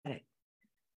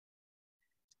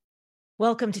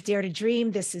Welcome to Dare to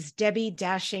Dream. This is Debbie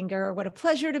Dashinger. What a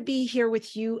pleasure to be here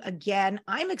with you again.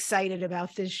 I'm excited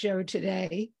about this show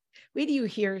today. Wait till you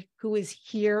hear who is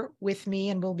here with me,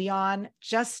 and we'll be on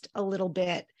just a little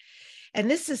bit. And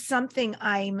this is something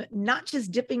I'm not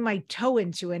just dipping my toe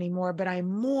into anymore, but I'm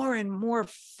more and more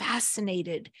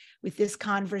fascinated with this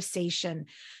conversation.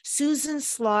 Susan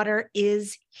Slaughter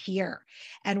is here,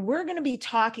 and we're going to be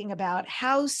talking about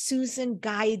how Susan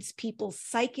guides people's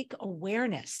psychic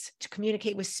awareness to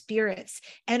communicate with spirits,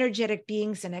 energetic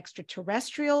beings, and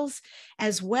extraterrestrials,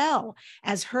 as well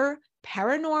as her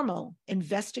paranormal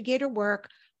investigator work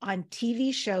on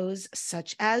TV shows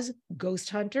such as Ghost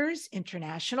Hunters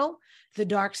International, The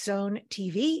Dark Zone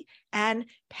TV, and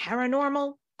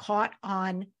Paranormal Caught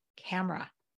on Camera.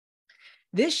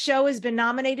 This show has been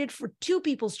nominated for 2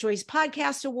 People's Choice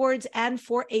Podcast Awards and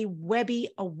for a Webby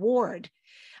Award.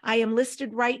 I am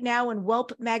listed right now in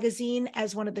Whelp Magazine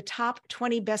as one of the top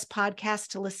 20 best podcasts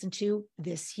to listen to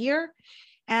this year,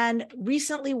 and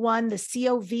recently won the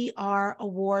COVR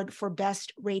Award for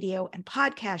Best Radio and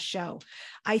Podcast Show.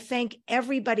 I thank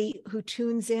everybody who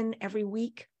tunes in every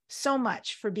week so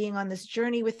much for being on this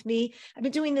journey with me. I've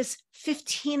been doing this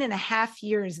 15 and a half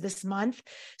years this month,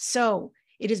 so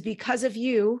it is because of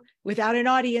you. Without an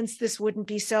audience, this wouldn't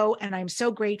be so, and I'm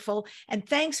so grateful. And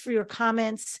thanks for your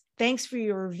comments. Thanks for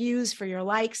your reviews, for your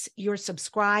likes, your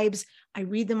subscribes. I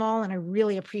read them all, and I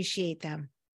really appreciate them.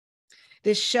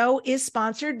 This show is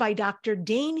sponsored by Dr.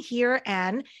 Dain Heer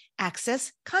and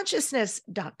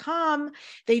AccessConsciousness.com.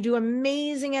 They do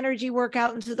amazing energy work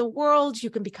out into the world.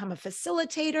 You can become a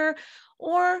facilitator,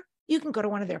 or you can go to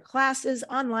one of their classes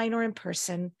online or in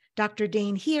person. Dr.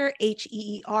 Dain Heer,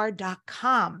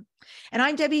 HEER.com. And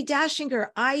I'm Debbie Dashinger.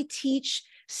 I teach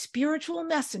spiritual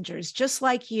messengers just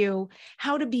like you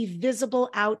how to be visible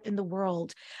out in the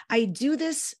world. I do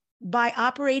this by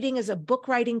operating as a book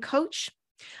writing coach.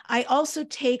 I also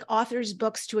take authors'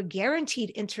 books to a guaranteed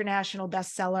international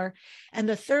bestseller. And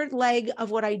the third leg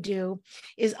of what I do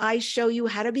is I show you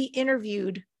how to be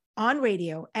interviewed on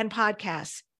radio and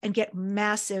podcasts and get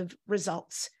massive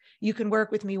results. You can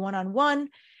work with me one-on-one.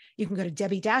 You can go to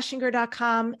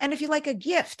debbiedashinger.com. And if you'd like a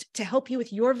gift to help you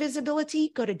with your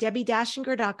visibility, go to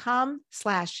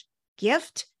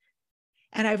debbiedashinger.com/gift.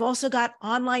 And I've also got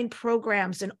online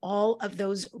programs in all of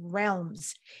those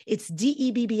realms. It's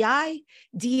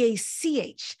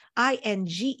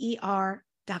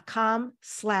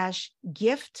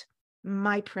debbiedashinger.com/gift,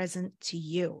 my present to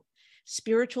you.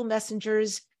 Spiritual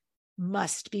messengers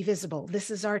must be visible. This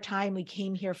is our time. We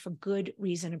came here for good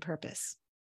reason and purpose.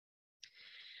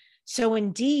 So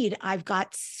indeed, I've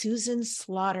got Susan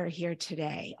Slaughter here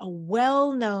today, a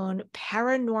well-known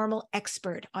paranormal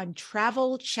expert on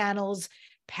Travel Channel's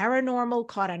Paranormal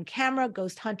Caught on Camera,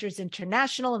 Ghost Hunters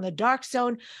International, and The Dark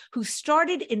Zone, who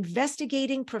started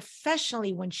investigating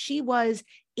professionally when she was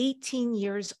 18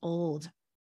 years old.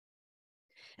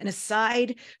 And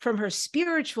aside from her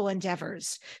spiritual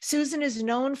endeavors, Susan is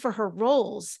known for her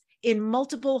roles in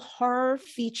multiple horror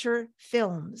feature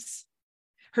films.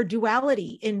 Her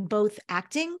duality in both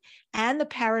acting and the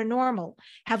paranormal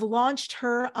have launched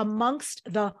her amongst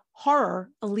the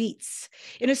horror elites.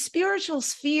 In a spiritual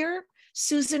sphere,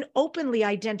 Susan openly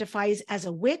identifies as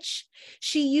a witch.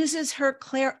 She uses her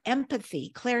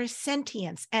clairempathy,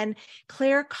 clairsentience, and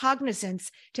claircognizance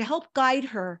to help guide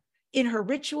her in her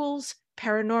rituals,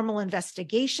 paranormal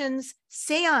investigations,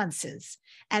 seances,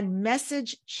 and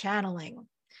message channeling.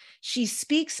 She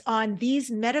speaks on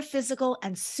these metaphysical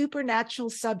and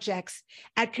supernatural subjects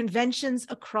at conventions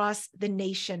across the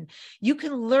nation. You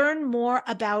can learn more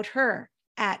about her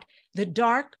at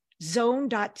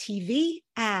thedarkzone.tv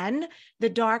and the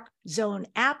Dark Zone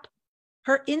app.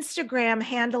 Her Instagram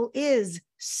handle is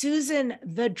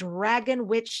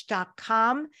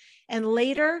susanthedragonwitch.com. And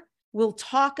later, we'll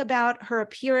talk about her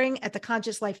appearing at the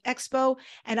Conscious Life Expo,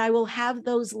 and I will have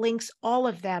those links, all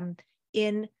of them,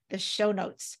 in the show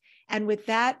notes. And with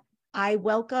that, I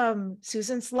welcome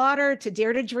Susan Slaughter to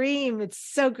Dare to Dream. It's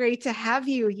so great to have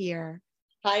you here.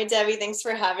 Hi, Debbie. Thanks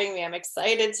for having me. I'm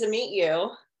excited to meet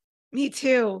you. Me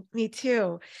too. Me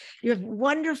too. You have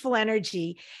wonderful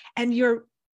energy. And your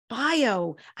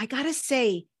bio, I got to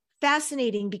say,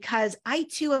 fascinating, because I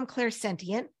too am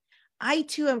clairsentient. I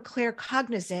too am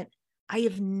claircognizant. I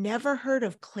have never heard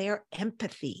of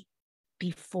clairempathy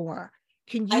before.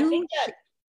 Can you? I think that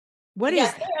What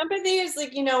is that? Empathy is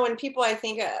like, when people, I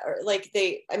think,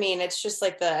 it's just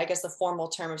like the formal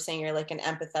term of saying you're like an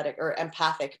empathetic or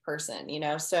empathic person,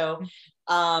 So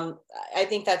I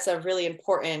think that's a really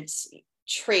important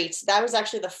trait. That was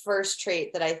actually the first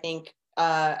trait that I think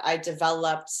I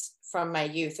developed from my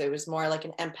youth. It was more like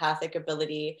an empathic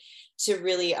ability to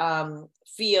really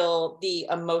feel the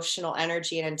emotional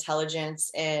energy and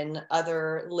intelligence in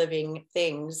other living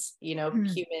things, you know,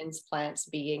 humans, plants,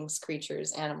 beings,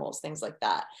 creatures, animals, things like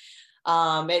that.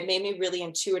 It made me really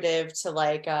intuitive to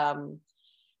like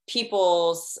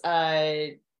people's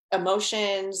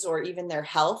emotions or even their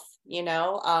health, you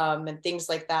know, and things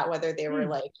like that, whether they were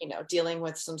like, you know, dealing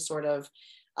with some sort of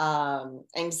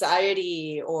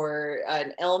anxiety or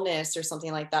an illness or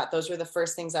something like that. Those were the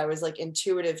first things I was like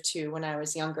intuitive to when I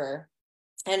was younger,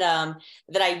 and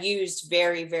that I used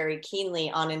very, very keenly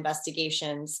on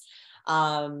investigations,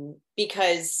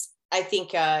 because I think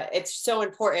it's so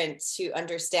important to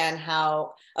understand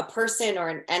how a person or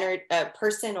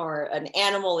an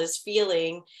animal is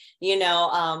feeling, you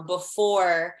know,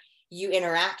 before you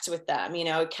interact with them. You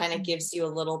know, it kind of gives you a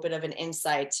little bit of an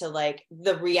insight to like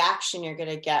the reaction you're going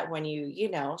to get when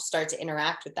you know, start to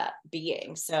interact with that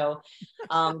being. So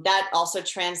that also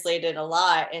translated a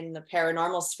lot in the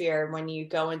paranormal sphere. When you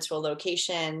go into a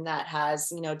location that has,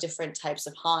 you know, different types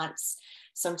of haunts,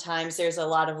 sometimes there's a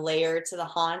lot of layer to the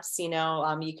haunts. You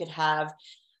know, you could have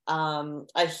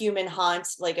a human haunt,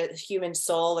 like a human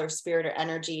soul or spirit or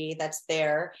energy that's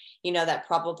there, you know, that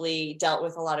probably dealt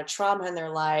with a lot of trauma in their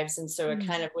lives. And so it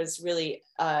kind of was really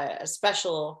a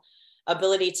special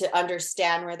ability to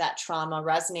understand where that trauma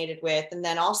resonated with. And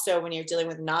then also when you're dealing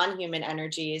with non-human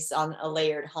energies on a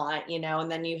layered haunt, you know, and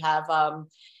then you have,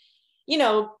 you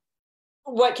know,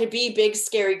 what could be big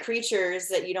scary creatures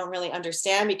that you don't really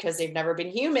understand because they've never been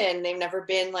human, they've never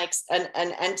been like an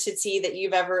entity that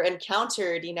you've ever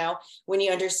encountered. You know, when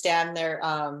you understand their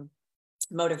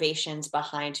motivations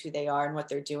behind who they are and what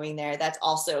they're doing there, that's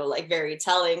also like very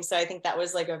telling. So I think that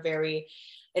was like a very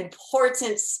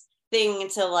important thing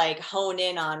to like hone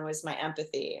in on, was my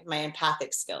empathy, my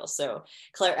empathic skills. So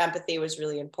clair empathy was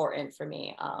really important for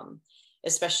me,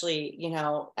 especially, you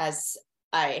know, as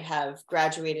I have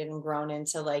graduated and grown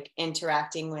into like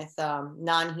interacting with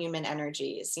non-human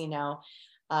energies. You know,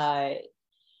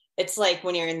 it's like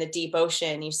when you're in the deep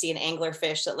ocean, you see an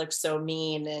anglerfish that looks so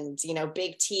mean and, you know,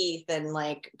 big teeth and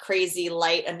like crazy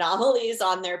light anomalies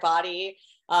on their body.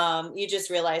 You just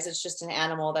realize it's just an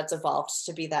animal that's evolved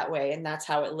to be that way. And that's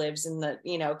how it lives in the,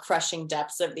 you know, crushing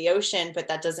depths of the ocean, but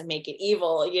that doesn't make it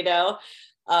evil, you know?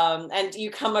 And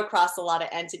you come across a lot of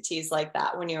entities like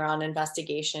that when you're on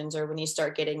investigations or when you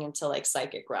start getting into like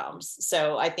psychic realms.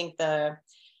 So I think the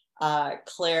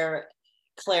clair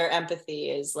empathy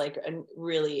is like a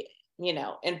really, you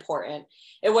know, important.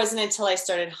 It wasn't until I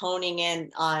started honing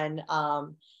in on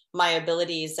my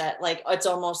abilities that like, it's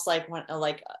almost like when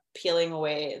like peeling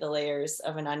away the layers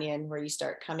of an onion, where you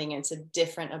start coming into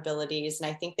different abilities. And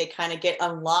I think they kind of get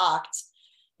unlocked,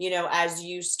 you know, as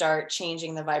you start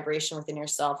changing the vibration within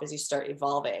yourself, as you start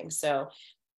evolving. So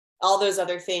all those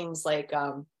other things like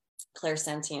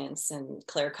clairsentience and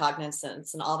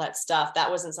claircognizance and all that stuff,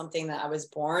 that wasn't something that I was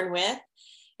born with.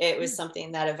 It was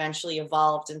something that eventually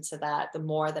evolved into that the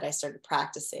more that I started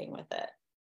practicing with it.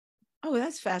 Oh,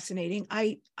 that's fascinating.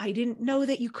 I didn't know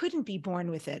that you couldn't be born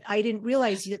with it. I didn't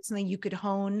realize it's something you could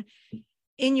hone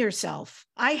in yourself.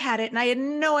 I had it and I had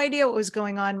no idea what was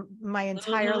going on my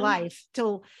entire life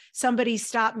till somebody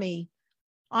stopped me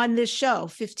on this show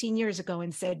 15 years ago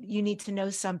and said, you need to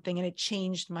know something. And it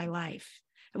changed my life.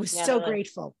 I was so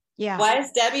grateful. Yeah. Why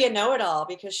is Debbie a know-it-all?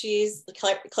 Because she's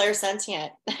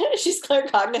clairsentient. She's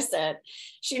claircognizant.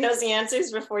 She knows the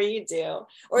answers before you do,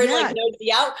 or like knows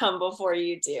the outcome before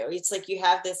you do. It's like you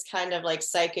have this kind of like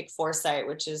psychic foresight,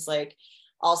 which is like,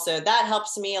 also that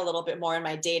helps me a little bit more in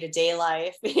my day-to-day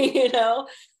life. You know,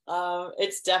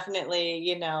 it's definitely,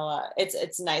 you know,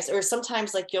 it's nice. Or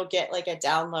sometimes like you'll get like a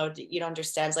download that you don't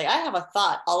understand. It's like, I have a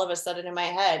thought all of a sudden in my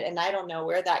head and I don't know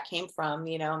where that came from.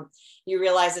 You know, you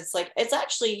realize it's like, it's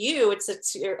actually you,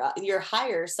 it's your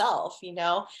higher self, you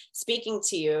know, speaking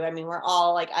to you. I mean, we're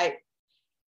all like,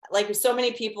 like so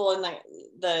many people in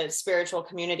the spiritual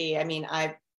community. I mean,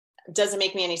 doesn't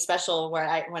make me any special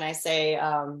when I say,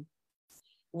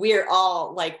 we're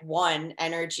all like one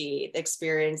energy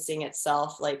experiencing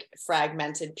itself like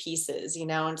fragmented pieces, you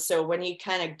know? And so when you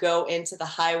kind of go into the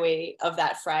highway of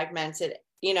that fragmented,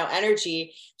 you know,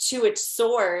 energy to its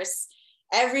source,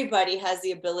 everybody has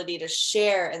the ability to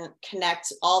share and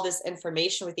connect all this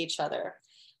information with each other.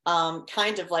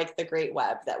 Kind of like the great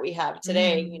web that we have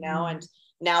today, you know, and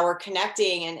now we're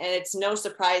connecting, and it's no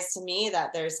surprise to me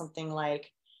that there's something like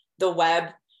the web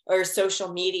or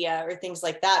social media or things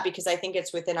like that, because I think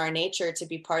it's within our nature to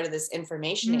be part of this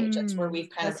information age. That's where we've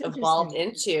kind of evolved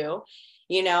into,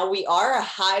 you know, we are a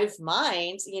hive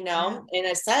mind, you know, in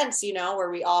a sense, you know,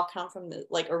 where we all come from the,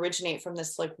 like, originate from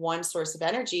this like one source of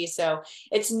energy. So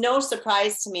it's no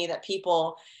surprise to me that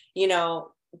people, you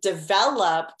know,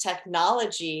 develop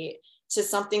technology to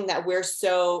something that we're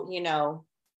so, you know,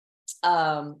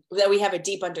 that we have a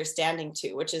deep understanding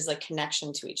to, which is like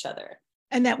connection to each other.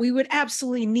 And that we would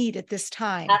absolutely need at this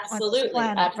time. Absolutely. On this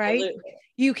planet, Absolutely. right?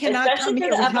 You cannot Especially come for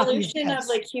here the without these evolution of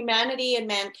like humanity and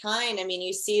mankind. I mean,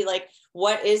 you see like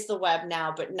what is the web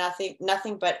now, but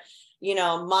nothing but, you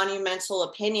know, monumental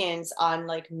opinions on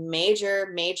like major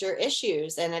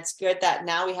issues. And it's good that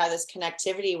now we have this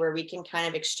connectivity where we can kind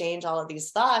of exchange all of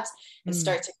these thoughts and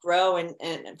start to grow and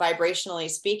vibrationally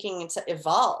speaking and to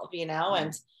evolve, you know.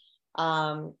 And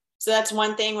so that's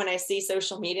one thing when I see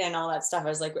social media and all that stuff, I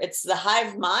was like, it's the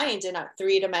hive mind in a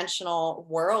three-dimensional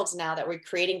world now that we're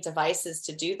creating devices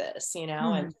to do this, you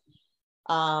know.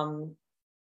 And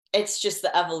it's just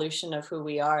the evolution of who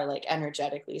we are, like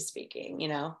energetically speaking, you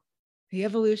know. The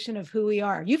evolution of who we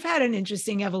are. You've had an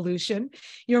interesting evolution.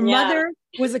 Your mother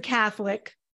was a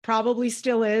Catholic, probably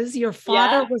still is. Your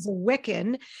father was a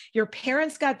Wiccan. Your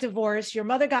parents got divorced. Your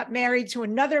mother got married to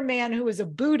another man who was a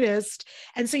Buddhist.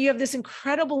 And so you have this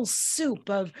incredible soup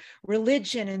of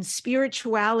religion and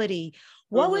spirituality.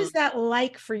 What was that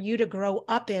like for you to grow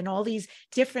up in all these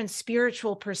different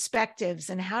spiritual perspectives?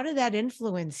 And how did that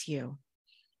influence you?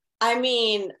 I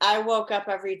mean, I woke up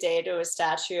every day to a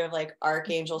statue of like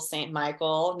Archangel Saint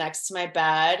Michael next to my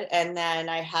bed. And then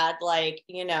I had like,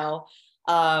 you know,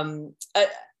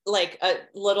 like a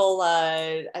little,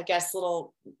 I guess,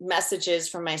 little messages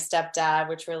from my stepdad,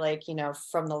 which were like, you know,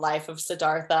 from the life of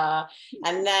Siddhartha.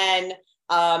 And then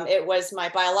it was my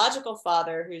biological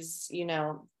father, who's, you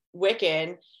know,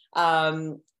 Wiccan.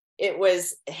 It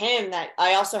was him that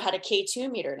I also had a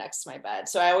K2 meter next to my bed.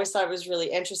 So I always thought it was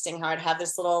really interesting how I'd have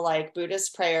this little like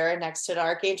Buddhist prayer next to an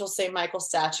Archangel St. Michael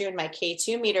statue and my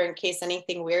K2 meter in case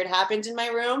anything weird happened in my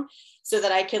room so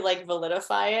that I could like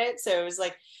validify it. So it was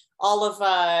like all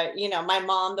of, you know, my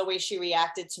mom, the way she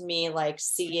reacted to me, like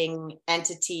seeing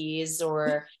entities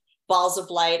or balls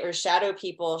of light or shadow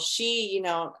people, she, you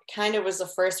know, kind of was the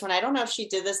first one. I don't know if she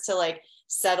did this to like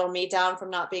settle me down from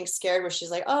not being scared, where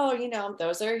she's like, oh, you know,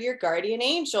 those are your guardian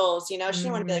angels, you know. She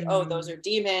didn't want to be like, oh, those are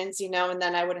demons, you know, and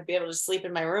then I wouldn't be able to sleep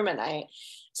in my room at night.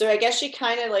 So I guess she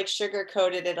kind of like sugar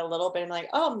coated it a little bit. I'm like,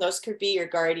 oh, those could be your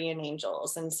guardian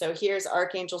angels. And so here's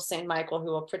Archangel Saint Michael,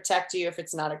 who will protect you if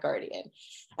it's not a guardian.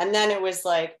 And then it was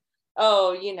like,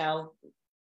 oh, you know,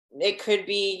 it could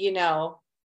be, you know,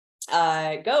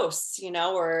 ghosts, you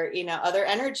know, or, you know, other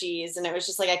energies. And it was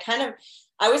just like,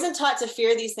 I wasn't taught to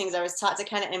fear these things. I was taught to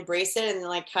kind of embrace it and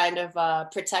like kind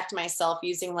of protect myself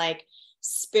using like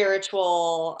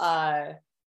spiritual,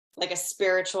 like a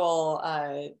spiritual,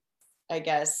 I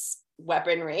guess,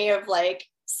 weaponry of like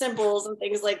symbols and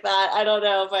things like that. I don't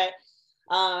know, but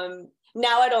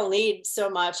now I don't lead so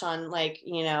much on like,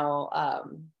 you know,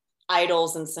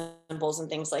 idols and symbols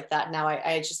and things like that. Now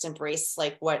I just embrace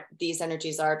like what these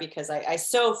energies are, because I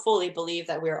so fully believe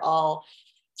that we're all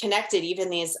connected. Even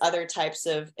these other types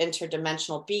of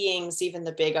interdimensional beings, even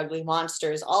the big ugly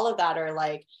monsters, all of that are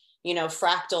like, you know,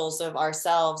 fractals of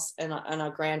ourselves on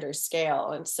a grander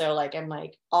scale. And so like, I'm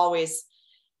like always,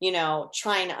 you know,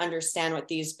 trying to understand what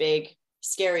these big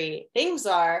scary things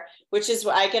are, which is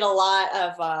what I get a lot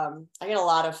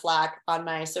of flack on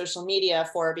my social media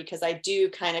for, because I do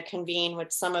kind of convene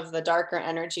with some of the darker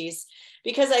energies,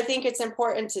 because I think it's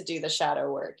important to do the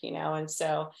shadow work, you know. And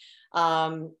so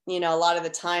you know, a lot of the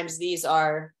times these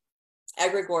are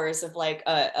egregores of like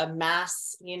a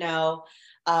mass, you know,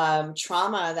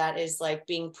 trauma that is like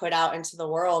being put out into the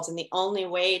world. And the only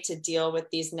way to deal with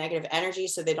these negative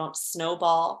energies so they don't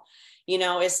snowball, you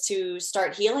know, is to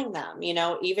start healing them, you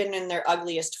know, even in their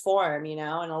ugliest form, you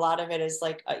know. And a lot of it is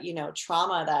like, you know,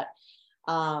 trauma that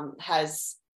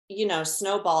has, you know,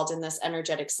 snowballed in this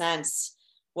energetic sense,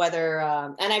 whether,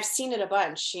 and I've seen it a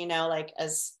bunch, you know, like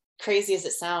as crazy as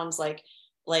it sounds, like,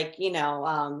 you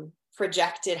know,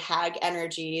 projected hag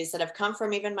energies that have come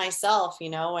from even myself, you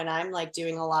know, and I'm like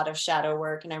doing a lot of shadow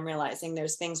work and I'm realizing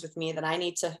there's things with me that I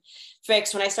need to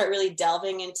fix. When I start really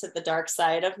delving into the dark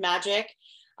side of magic,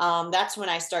 that's when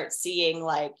I start seeing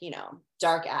like, you know,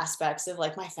 dark aspects of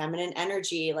like my feminine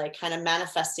energy, like kind of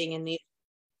manifesting in these.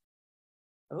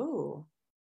 Oh,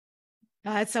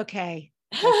 that's okay.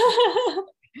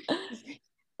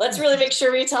 Let's really make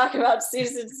sure we talk about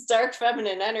Susan's dark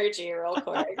feminine energy real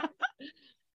quick.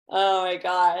 Oh my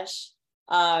gosh.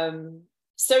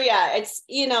 So yeah, it's,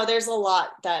 you know, there's a lot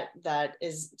that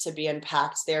is to be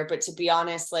unpacked there. But to be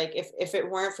honest, like if it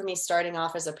weren't for me starting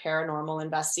off as a paranormal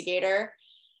investigator,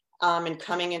 and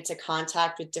coming into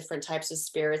contact with different types of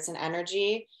spirits and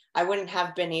energy, I wouldn't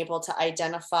have been able to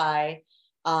identify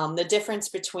the difference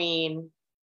between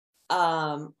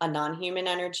a non-human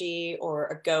energy or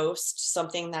a ghost,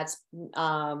 something that's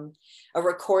a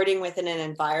recording within an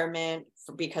environment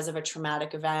because of a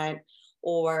traumatic event,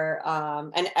 or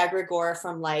an egregore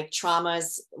from like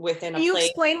traumas within a place. Can you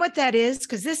explain what that is?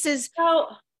 Because this is so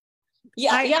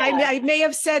yeah, I may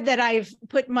have said that I've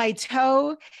put my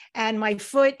toe and my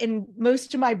foot and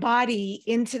most of my body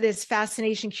into this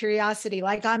fascination, curiosity,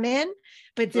 like I'm in,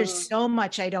 but there's so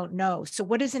much I don't know. So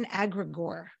what is an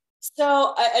egregore?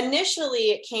 So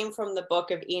initially it came from the Book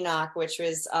of Enoch, which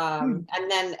was, and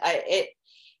then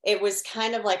it was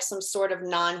kind of like some sort of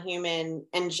non-human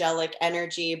angelic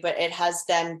energy, but it has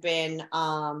then been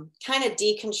kind of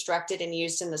deconstructed and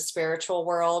used in the spiritual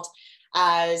world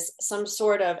as some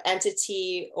sort of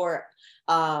entity or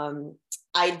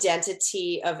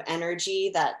identity of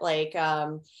energy that like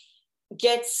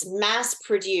gets mass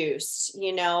produced,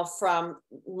 you know, from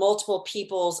multiple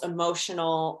people's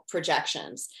emotional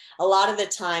projections. A lot of the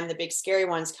time, the big scary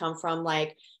ones come from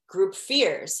like group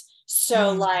fears.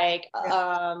 So like,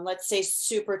 let's say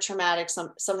super traumatic,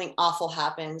 something awful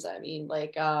happens. I mean,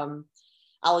 like,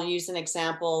 I'll use an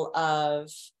example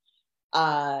of,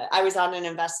 I was on an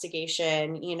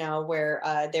investigation, you know, where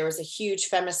there was a huge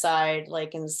femicide,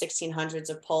 like in the 1600s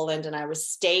of Poland, and I was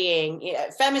staying,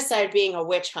 femicide being a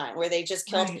witch hunt, where they just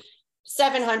killed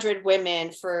 700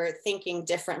 women for thinking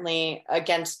differently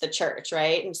against the church,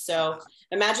 right? And so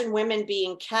imagine women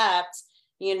being kept,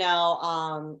 you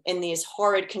know, in these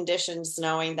horrid conditions,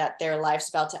 knowing that their life's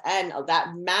about to end.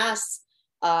 That mass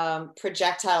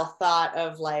projectile thought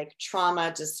of like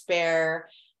trauma, despair,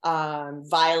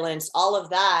 violence, all of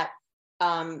that,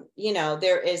 you know,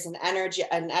 there is an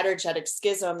energetic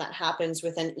schism that happens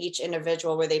within each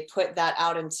individual where they put that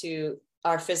out into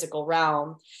our physical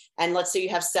realm. And let's say you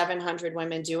have 700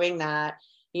 women doing that,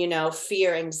 you know,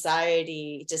 fear,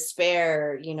 anxiety,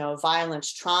 despair, you know,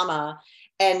 violence, trauma.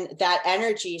 And that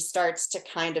energy starts to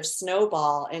kind of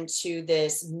snowball into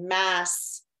this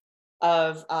mass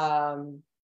of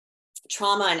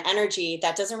trauma and energy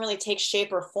that doesn't really take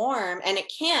shape or form. And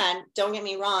it can, don't get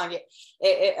me wrong,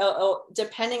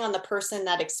 depending on the person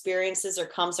that experiences or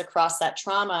comes across that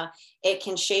trauma, it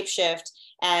can shapeshift,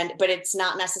 but it's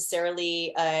not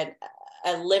necessarily a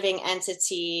living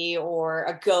entity or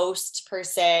a ghost per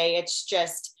se. It's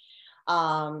just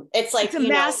it's like, it's a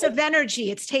massive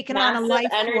energy. It's taken on a life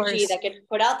energy force that gets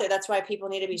put out there. That's why people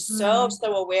need to be so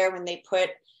aware when they put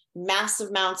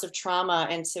massive amounts of trauma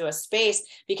into a space,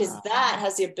 because that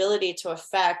has the ability to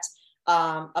affect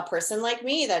a person like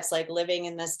me that's like living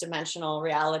in this dimensional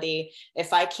reality.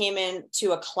 If I came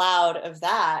into a cloud of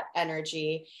that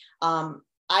energy,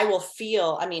 I will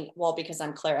feel, I mean, well, because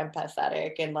I'm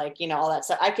clairempathetic and like, you know, all that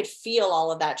stuff, I could feel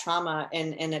all of that trauma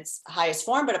in its highest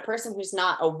form. But a person who's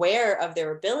not aware of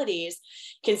their abilities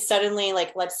can suddenly,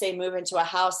 like, let's say, move into a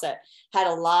house that had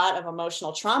a lot of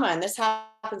emotional trauma. And this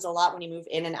happens a lot when you move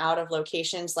in and out of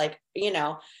locations, like, you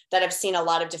know, that have seen a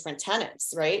lot of different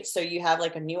tenants, right? So you have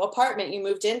like a new apartment you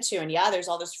moved into, and yeah, there's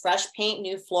all this fresh paint,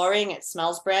 new flooring, it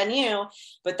smells brand new,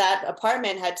 but that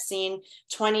apartment had seen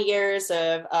 20 years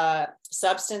of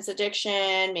substance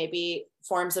addiction, maybe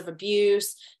forms of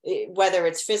abuse, whether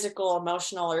it's physical,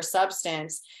 emotional, or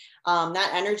substance.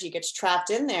 That energy gets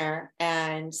trapped in there.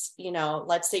 And, you know,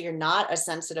 let's say you're not a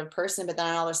sensitive person, but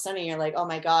then all of a sudden you're like, oh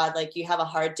my God, like you have a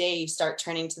hard day, you start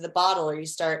turning to the bottle, or you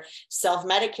start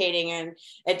self-medicating, and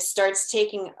it starts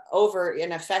taking over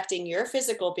and affecting your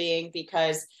physical being,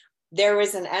 because there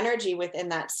was an energy within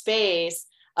that space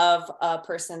of a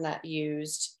person that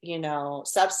used, you know,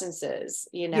 substances,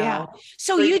 you know. Yeah.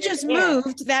 So you just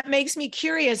moved. That makes me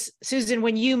curious, Susan,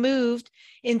 when you moved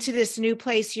into this new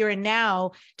place you're in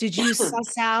now, did you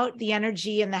suss out the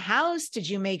energy in the house? Did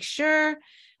you make sure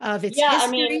of its history? I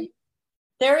mean,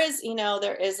 there is, you know,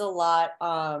 there is a lot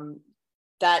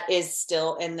that is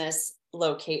still in this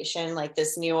location, like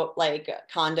this new like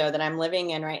condo that I'm living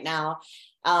in right now.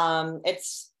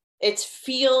 It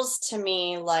feels to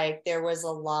me like there was a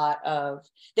lot of,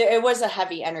 it was a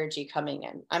heavy energy coming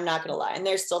in. I'm not going to lie. And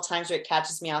there's still times where it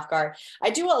catches me off guard. I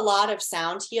do a lot of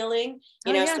sound healing,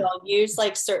 you know, so I'll use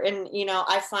like certain, you know,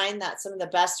 I find that some of the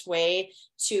best way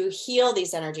to heal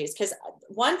these energies. Because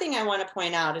one thing I want to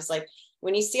point out is like,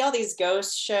 when you see all these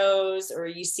ghost shows or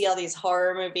you see all these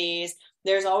horror movies,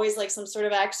 there's always like some sort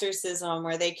of exorcism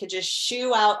where they could just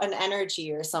shoo out an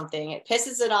energy or something. It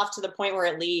pisses it off to the point where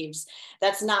it leaves.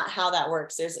 That's not how that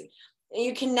works. There's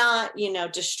you cannot,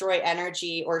 destroy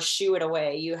energy or shoo it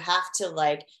away. You have to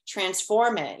like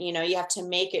transform it. You have to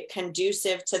make it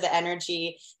conducive to the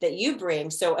energy that you bring.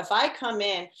 So if I come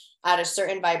in at a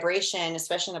certain vibration,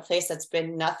 especially in a place that's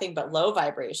been nothing but low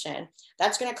vibration,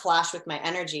 that's going to clash with my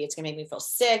energy. It's going to make me feel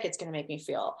sick. It's going to make me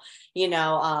feel,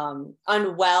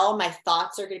 unwell. My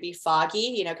thoughts are going to be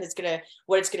foggy, because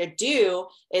what it's going to do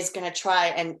is going to try,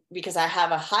 and because I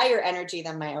have a higher energy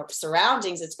than my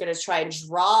surroundings, it's going to try and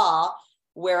draw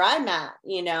where I'm at,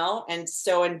 and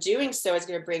so in doing so, it's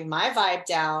going to bring my vibe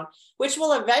down, which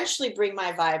will eventually bring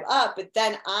my vibe up. But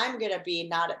then I'm going to be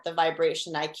not at the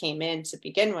vibration I came in to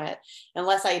begin with,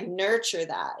 unless I nurture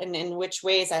that. And in which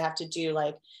ways I have to do,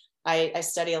 like, I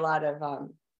study a lot of,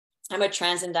 I'm a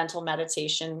transcendental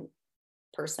meditation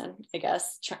person, I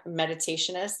guess,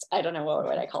 meditationist. I don't know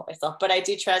what I call myself, but I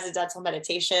do transcendental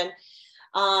meditation.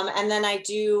 And then I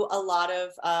do a lot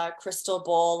of crystal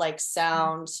bowl, like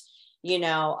sound,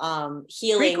 healing.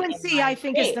 Frequency, I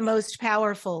think, is the most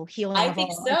powerful healing. I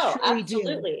think so.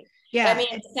 Absolutely. Yeah. I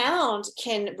mean, sound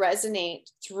can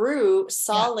resonate through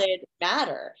solid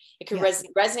matter. It can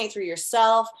resonate through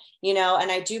yourself, and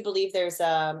I do believe there's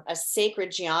a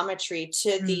sacred geometry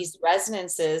to these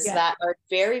resonances that are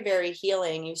very, very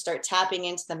healing. You start tapping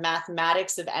into the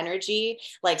mathematics of energy,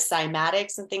 like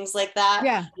cymatics and things like that.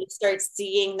 Yeah. You start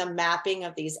seeing the mapping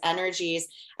of these energies,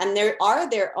 and there are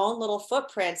their own little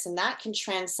footprints, and that can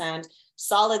transcend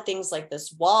solid things like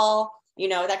this wall.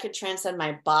 That could transcend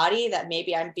my body, that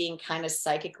maybe I'm being kind of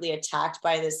psychically attacked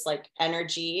by this like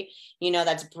energy,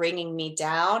 that's bringing me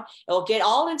down. It will get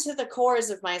all into the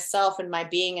cores of myself and my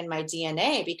being and my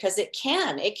DNA, because it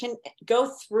can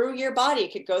go through your body.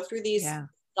 It could go through these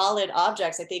solid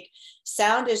objects. I think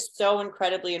sound is so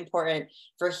incredibly important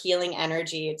for healing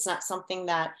energy. It's not something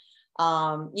that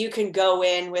you can go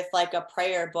in with like a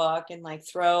prayer book and like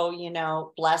throw,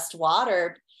 blessed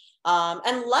water,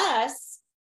 unless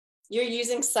you're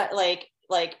using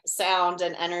like sound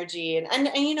and energy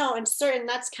and certain,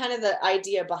 that's kind of the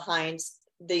idea behind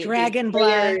the dragon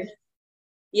blood.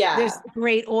 Yeah. There's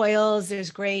great oils.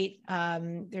 There's great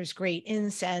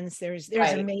incense. There's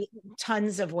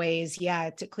tons of ways,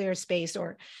 to clear space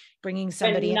or bringing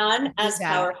somebody in. None as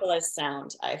powerful as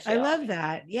sound, I feel. I love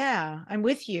that. Yeah, I'm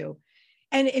with you.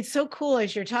 And it's so cool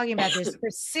as you're talking about this. For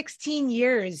 16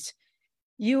 years,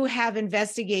 you have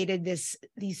investigated these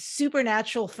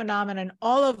supernatural phenomenon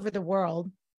all over the world,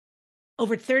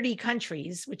 over 30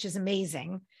 countries, which is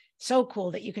amazing. So cool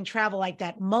that you can travel like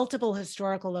that, multiple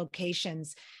historical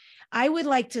locations. I would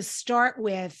like to start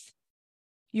with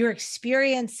your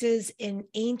experiences in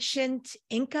ancient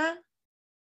Incan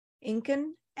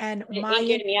and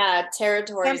Mayan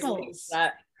territories. Temples.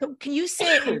 Can you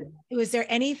say, was there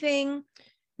anything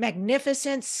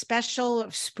magnificent, special,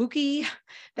 spooky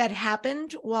that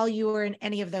happened while you were in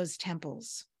any of those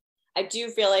temples? I do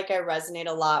feel like I resonate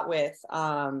a lot with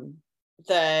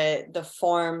the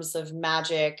forms of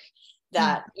magic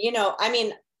that, I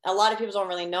mean, a lot of people don't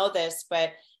really know this,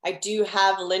 but I do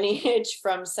have lineage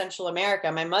from Central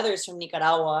America. My mother's from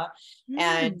Nicaragua.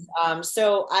 And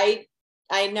so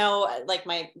I know, like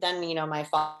my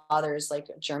father's like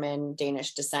German,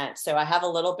 Danish descent. So I have a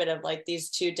little bit of like these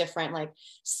two different,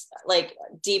 like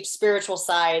deep spiritual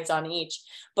sides on each.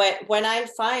 But when I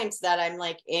find that I'm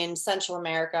like in Central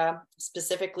America,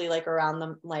 specifically like around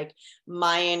the like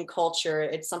Mayan culture,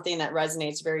 it's something that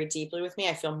resonates very deeply with me.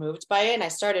 I feel moved by it. And I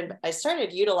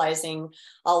started utilizing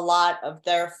a lot of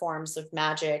their forms of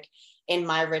magic in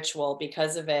my ritual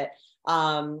because of it.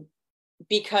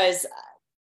 Because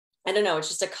I don't know, it's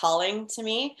just a calling to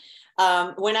me.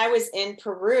 When I was in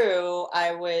Peru,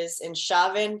 I was in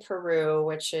Chavin, Peru,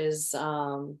 which is,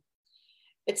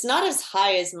 it's not as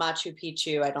high as Machu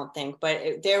Picchu, I don't think,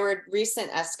 but there were recent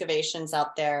excavations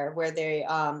out there where they,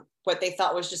 what they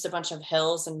thought was just a bunch of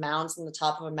hills and mounds on the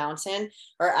top of a mountain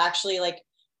are actually like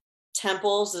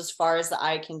temples as far as the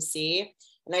eye can see.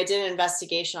 And I did an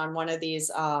investigation on one of these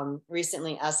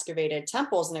recently excavated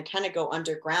temples, and it kind of go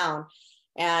underground.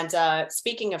 And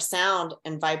speaking of sound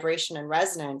and vibration and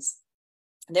resonance,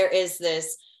 there is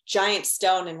this giant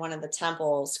stone in one of the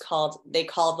temples they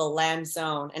call the land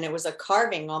zone. And it was a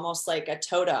carving, almost like a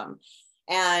totem.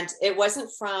 And it wasn't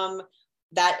from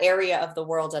that area of the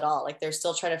world at all. Like they're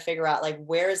still trying to figure out, like,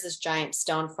 where is this giant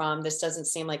stone from? This doesn't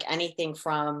seem like anything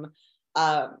from,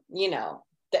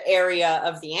 the area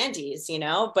of the Andes,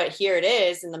 but here it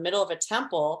is in the middle of a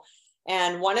temple.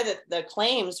 And one of the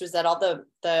claims was that all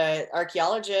the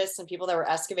archaeologists and people that were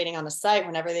excavating on the site,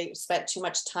 whenever they spent too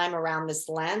much time around this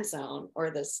land zone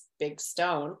or this big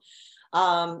stone,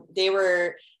 They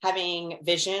were having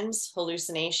visions,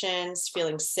 hallucinations,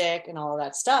 feeling sick, and all of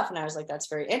that stuff. And I was like, that's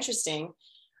very interesting.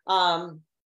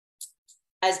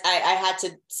 As I had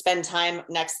to spend time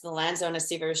next to the land zone to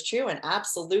see if it was true. And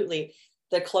absolutely,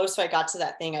 the closer I got to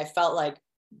that thing, I felt like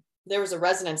there was a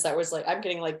resonance that was like, I'm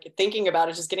getting like thinking about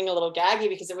it, just getting a little gaggy,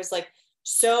 because it was like,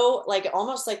 so like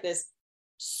almost like this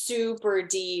super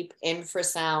deep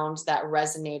infrasound that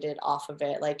resonated off of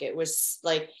it. Like it was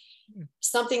like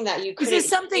something that you couldn't Is this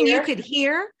something hear. you could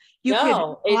hear? You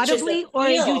No, could it's just audibly, a or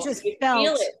feel. you just You felt?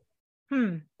 feel it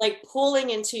like pulling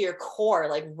into your core,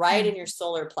 like right in your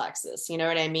solar plexus. You know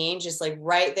what I mean? Just like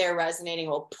right there resonating.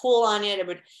 Will pull on it.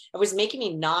 It was making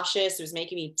me nauseous. It was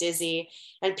making me dizzy.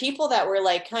 And people that were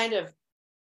like kind of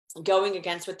going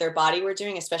against what their body were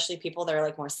doing, especially people that are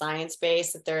like more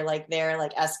science-based, that they're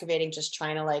like excavating, just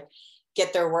trying to like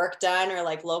get their work done, or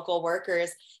like local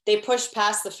workers, they pushed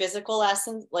past the physical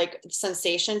essence, like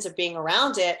sensations of being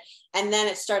around it. And then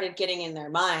it started getting in their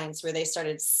minds, where they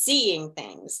started seeing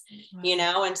things, you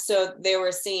know? And so they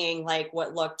were seeing like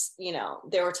what looked, you know,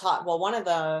 they were taught, well,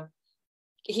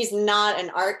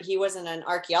 he wasn't an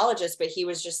archaeologist, but he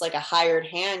was just like a hired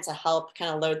hand to help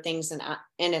kind of load things in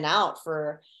and out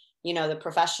for, you know, the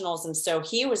professionals. And so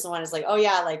he was the one who's like, oh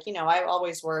yeah, like, you know, I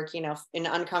always work, you know, in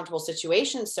uncomfortable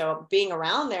situations. So being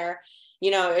around there,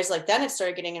 you know, it's like, then it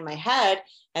started getting in my head.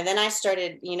 And then I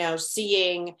started, you know,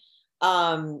 seeing,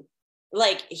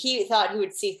 like he thought he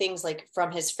would see things like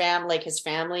from his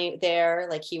family there,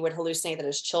 like he would hallucinate that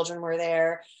his children were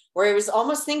there, where it was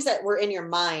almost things that were in your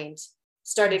mind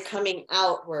started coming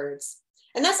outwards.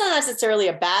 And that's not necessarily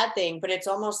a bad thing, but it's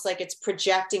almost like it's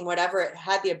projecting whatever it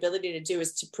had the ability to do,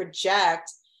 is to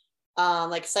project,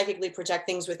 like psychically project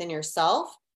things within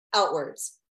yourself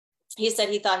outwards. He said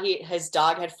he thought his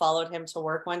dog had followed him to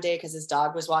work one day, because his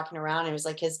dog was walking around, and it was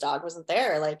like his dog wasn't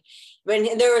there. Like,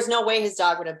 when there was no way his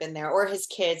dog would have been there, or his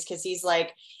kids, because he's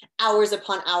like hours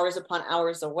upon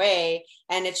hours away.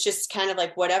 And it's just kind of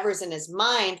like whatever's in his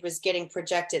mind was getting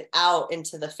projected out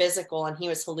into the physical, and he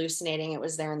was hallucinating it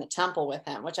was there in the temple with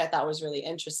him, which I thought was really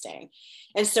interesting.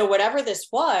 And so whatever this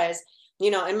was, you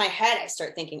know, in my head, I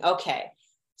start thinking, okay,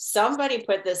 somebody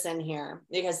put this in here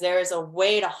because there is a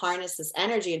way to harness this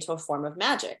energy into a form of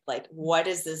magic. Like, what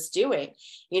is this doing?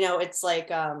 You know, it's like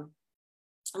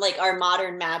our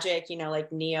modern magic, you know,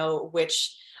 like neo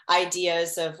witch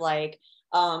ideas of like,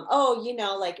 oh, you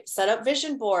know, like set up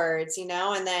vision boards, you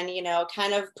know, and then, you know,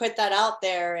 kind of put that out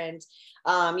there and,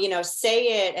 you know,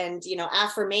 say it, and, you know,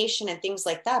 affirmation and things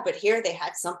like that. But here they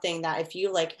had something that if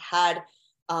you like had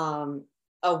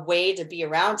a way to be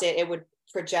around it, it would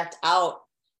project out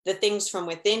the things from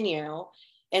within you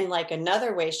in like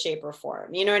another way, shape, or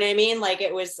form. You know what I mean? Like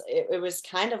it was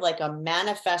kind of like a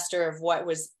manifester of what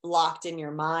was locked in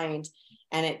your mind,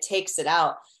 and it takes it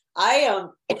out. I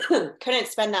couldn't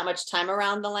spend that much time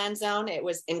around the land zone. It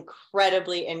was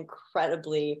incredibly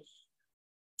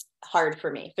hard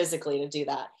for me physically to do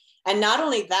that. And not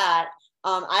only that,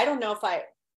 I don't know if I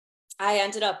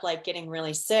ended up like getting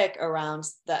really sick around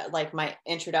that, like my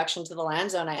introduction to the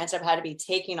land zone. I ended up had to be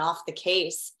taken off the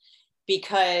case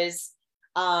because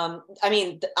I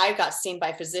mean, I got seen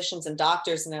by physicians and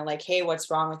doctors, and they're like, hey,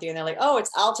 what's wrong with you? And they're like, oh,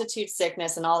 it's altitude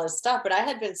sickness and all this stuff. But I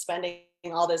had been spending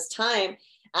all this time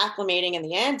acclimating in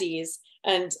the Andes,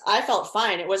 and I felt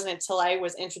fine. It wasn't until I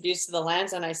was introduced to the land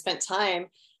zone, I spent time,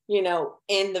 you know,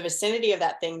 in the vicinity of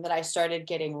that thing, that I started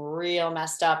getting real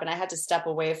messed up, and I had to step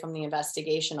away from the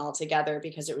investigation altogether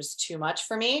because it was too much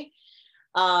for me.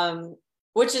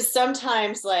 Which is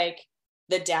sometimes like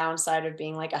the downside of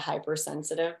being like a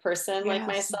hypersensitive person like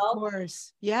myself. Of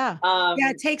course. Yeah. Yeah,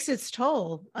 it takes its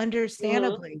toll,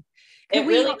 understandably. It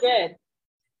really did.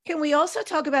 Can we also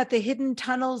talk about the hidden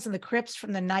tunnels and the crypts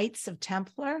from the Knights of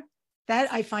Templar?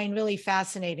 That I find really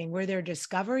fascinating. Were there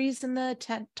discoveries in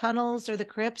the tunnels or the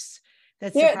crypts?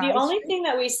 The only thing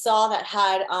that we saw that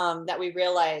had that we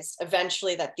realized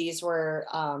eventually that these were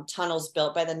tunnels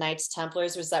built by the Knights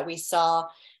Templars was that we saw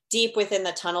deep within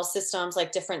the tunnel systems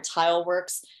like different tile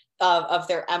works of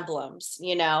their emblems,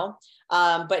 you know,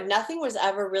 but nothing was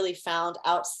ever really found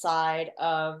outside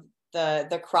of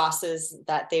the crosses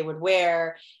that they would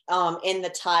wear in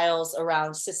the tiles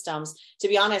around systems. To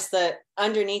be honest, it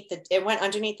went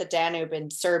underneath the Danube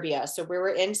in Serbia. So we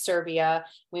were in Serbia.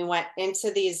 We went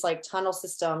into these like tunnel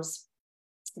systems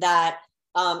that,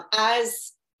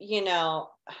 as you know,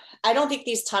 I don't think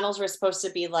these tunnels were supposed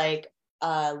to be like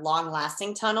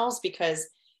long-lasting tunnels because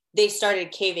they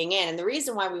started caving in. And the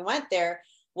reason why we went there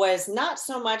was not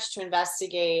so much to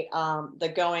investigate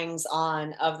the goings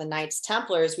on of the Knights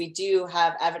Templars. We do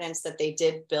have evidence that they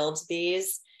did build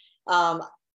these.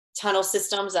 tunnel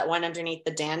systems that went underneath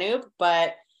the Danube.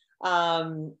 But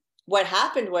what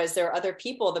happened was there were other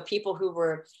people, the people who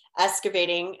were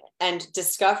excavating and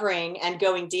discovering and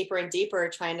going deeper and deeper,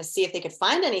 trying to see if they could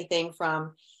find anything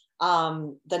from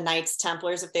the Knights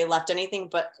Templars, if they left anything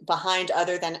but behind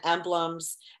other than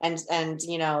emblems and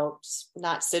you know,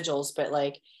 not sigils, but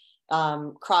like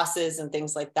crosses and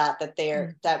things like that,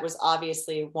 that was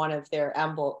obviously one of their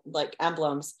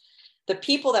emblems. The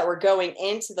people that were going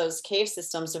into those cave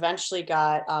systems eventually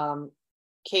got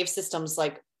cave systems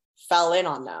like fell in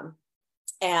on them.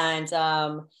 And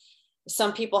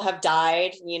some people have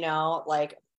died, you know,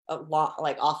 like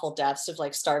awful deaths of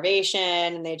like starvation,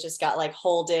 and they just got like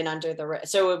holed in under the,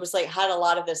 so it was like had a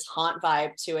lot of this haunt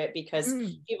vibe to it, because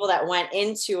people that went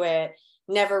into it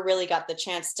never really got the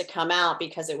chance to come out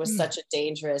because it was such a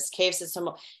dangerous cave system.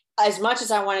 As much as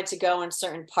I wanted to go in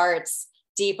certain parts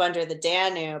deep under the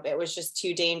Danube, it was just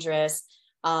too dangerous.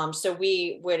 So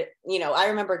we would, you know, I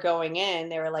remember going in,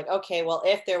 they were like, okay, well,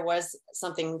 if there was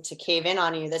something to cave in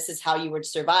on you, this is how you would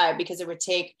survive, because it would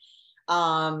take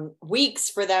weeks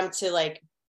for them to like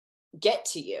get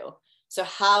to you. So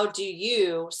how do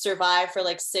you survive for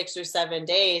like 6 or 7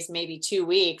 days, maybe 2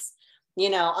 weeks, you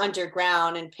know,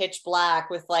 underground and pitch black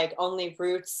with like only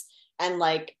roots and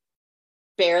like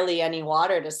barely any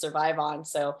water to survive on?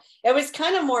 So it was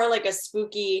kind of more like a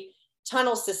spooky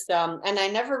tunnel system. And I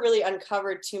never really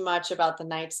uncovered too much about the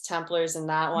Knights Templars in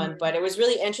that one, but it was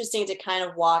really interesting to kind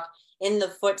of walk in the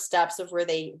footsteps of where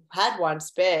they had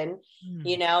once been,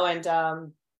 you know,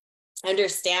 and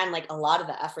understand like a lot of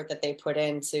the effort that they put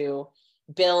in to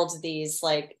build these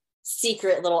like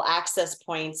secret little access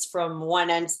points from one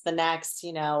end to the next,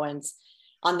 you know, and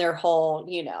on their whole,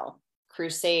 you know,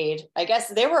 crusade. I guess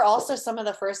they were also some of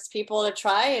the first people to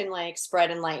try and like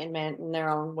spread enlightenment in their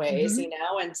own ways, you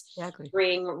know, and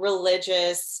bring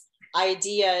religious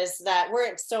ideas that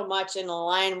weren't so much in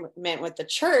alignment with the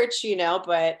church, you know,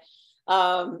 but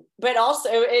also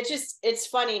it's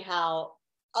funny how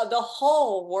the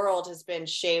whole world has been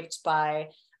shaped by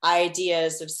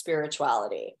ideas of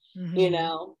spirituality, you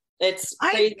know. It's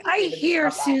crazy. I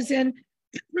hear, Susan,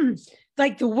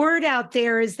 like the word out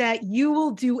there is that you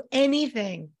will do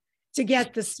anything to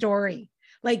get the story.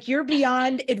 Like you're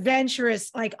beyond adventurous.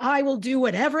 Like I will do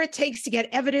whatever it takes to get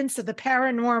evidence of the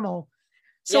paranormal.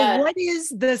 So what is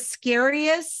the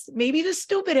scariest, maybe the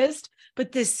stupidest,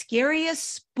 but the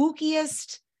scariest,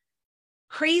 spookiest,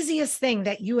 craziest thing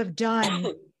that you have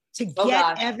done to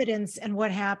get evidence, and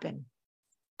what happened?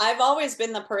 I've always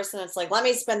been the person that's like, let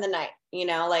me spend the night, you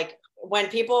know, like when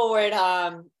people would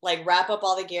like wrap up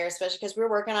all the gear, especially because we were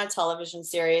working on a television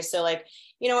series. So like,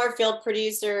 you know, our field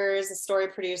producers, the story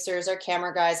producers, our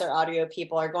camera guys, our audio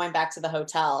people are going back to the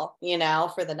hotel, you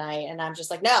know, for the night. And I'm just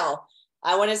like, no,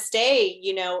 I want to stay,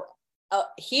 you know,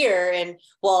 here. And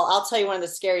well, I'll tell you, one of the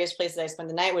scariest places I spent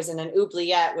the night was in an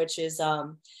oubliette, which is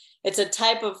it's a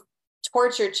type of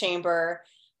torture chamber.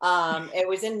 It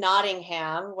was in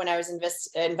Nottingham when I was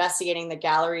investigating the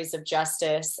galleries of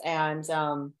justice, and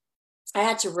I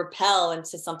had to rappel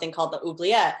into something called the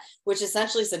oubliette, which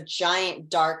essentially is a giant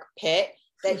dark pit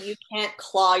that you can't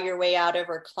claw your way out of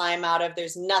or climb out of.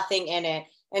 There's nothing in it.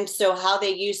 And so how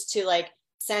they used to like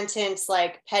sentence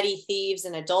like petty thieves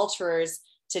and adulterers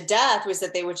to death was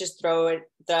that they would just throw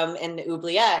them in the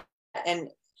oubliette. And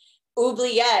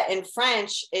oubliette in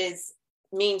French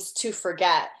means to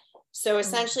forget. So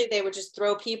essentially they would just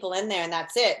throw people in there and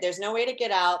that's it. There's no way to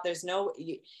get out. There's no,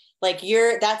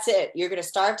 that's it. You're going to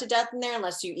starve to death in there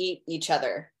unless you eat each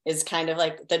other, is kind of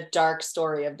like the dark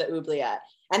story of the oubliette.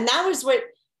 And that was what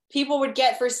people would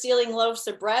get for stealing loaves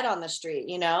of bread on the street,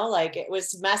 you know, like it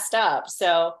was messed up.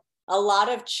 So a lot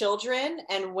of children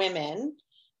and women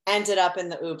ended up in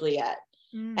the oubliette.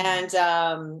 And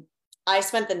I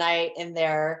spent the night in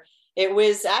there. It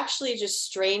was actually just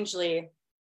strangely,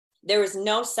 there was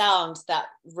no sound that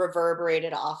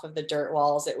reverberated off of the dirt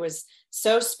walls. It was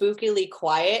so spookily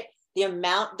quiet.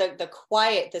 The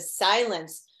quiet, the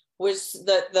silence was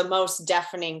the most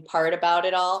deafening part about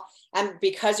it all. And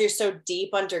because you're so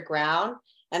deep underground,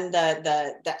 and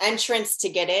the entrance to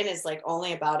get in is like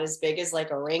only about as big as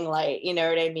like a ring light, you know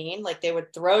what I mean? Like they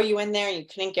would throw you in there and you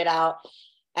couldn't get out.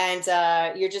 And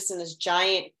you're just in this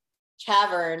giant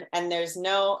cavern, and there's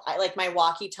like my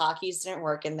walkie-talkies didn't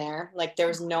work in there. Like there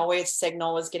was no way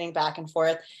signal was getting back and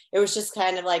forth. It was just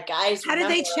kind of like, guys, how did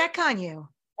they check on you?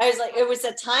 I was like, it was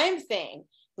a time thing,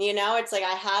 you know. It's like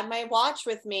I had my watch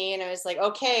with me, and I was like,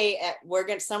 okay,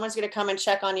 someone's gonna come and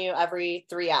check on you every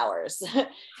 3 hours.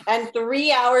 And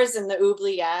 3 hours in the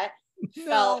oubliette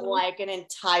felt like an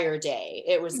entire day.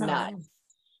 It was nuts.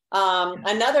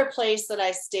 Another place that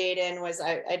I stayed in was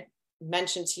I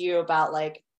mentioned to you about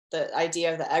like the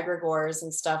idea of the egregores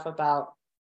and stuff about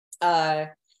the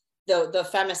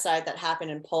femicide that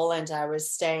happened in Poland. I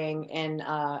was staying in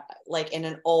like in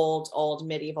an old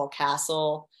medieval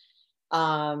castle,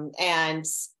 and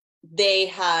they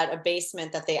had a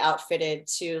basement that they outfitted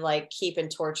to like keep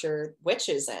and torture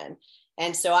witches in.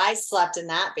 And so I slept in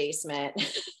that basement,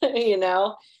 you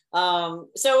know?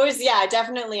 So it was, yeah,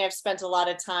 definitely I've spent a lot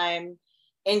of time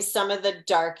in some of the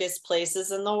darkest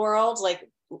places in the world, like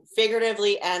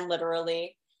figuratively and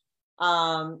literally.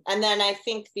 And then I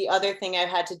think the other thing I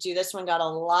had to do, this one got a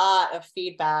lot of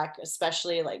feedback,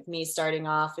 especially like me starting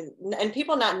off and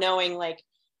people not knowing like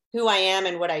who I am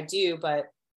and what I do. But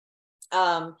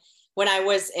when I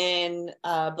was in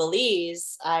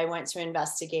Belize, I went to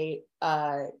investigate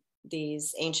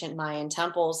these ancient Mayan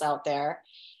temples out there.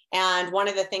 And one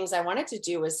of the things I wanted to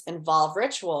do was involve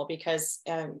ritual because,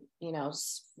 you know,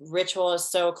 ritual is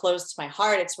so close to my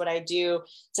heart. It's what I do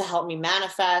to help me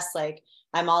manifest. Like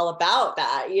I'm all about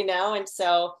that, you know? And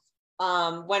so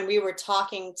when we were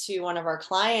talking to one of our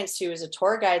clients who was a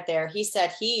tour guide there, he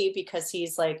said because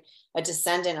he's like a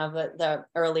descendant of the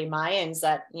early Mayans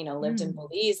that, you know, lived in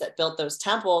Belize that built those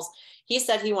temples. He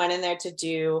said he went in there to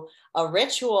do a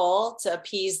ritual to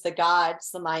appease the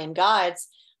gods, the Mayan gods.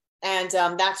 And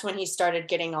that's when he started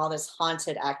getting all this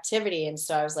haunted activity. And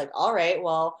so I was like, all right,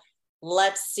 well,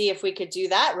 let's see if we could do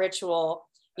that ritual,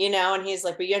 you know? And he's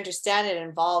like, but you understand it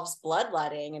involves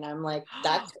bloodletting. And I'm like,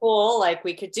 that's cool. Like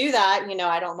we could do that, you know,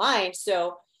 I don't mind.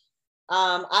 So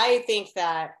I think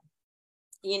that,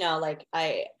 you know, like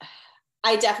I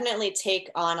definitely take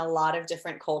on a lot of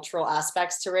different cultural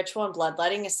aspects to ritual, and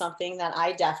bloodletting is something that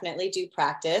I definitely do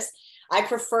practice. I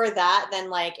prefer that than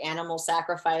like animal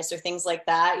sacrifice or things like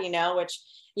that, you know, which,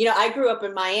 you know, I grew up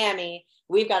in Miami.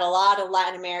 We've got a lot of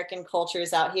Latin American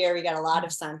cultures out here. We got a lot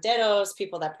of santeros,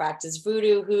 people that practice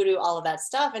voodoo, hoodoo, all of that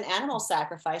stuff. And animal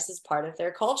sacrifice is part of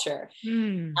their culture.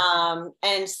 And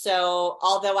so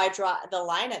although I draw the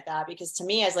line at that, because to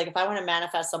me, I was like, if I want to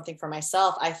manifest something for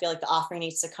myself, I feel like the offering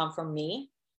needs to come from me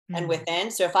and within.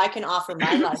 So if I can offer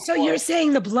my life. So you're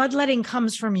saying the bloodletting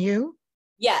comes from you?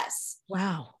 Yes.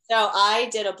 Wow. So I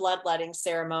did a bloodletting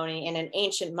ceremony in an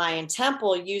ancient Mayan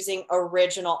temple using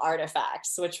original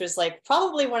artifacts, which was like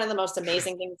probably one of the most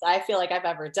amazing things I feel like I've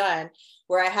ever done,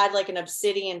 where I had like an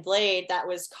obsidian blade that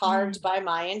was carved by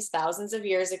Mayans thousands of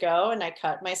years ago. And I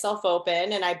cut myself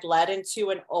open and I bled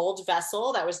into an old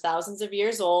vessel that was thousands of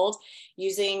years old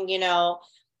using, you know,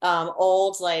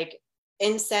 old like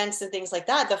incense and things like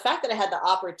that. The fact that I had the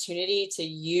opportunity to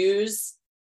use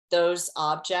those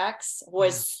objects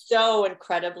was so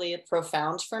incredibly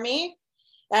profound for me.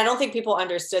 And I don't think people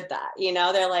understood that, you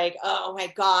know, they're like, oh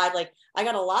my God, like I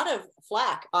got a lot of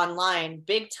flack online,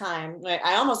 big time. Like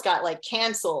I almost got like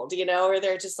canceled, you know, or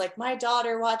they're just like, my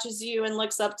daughter watches you and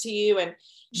looks up to you and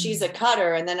she's a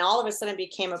cutter. And then all of a sudden it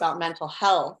became about mental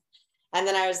health. And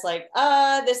then I was like,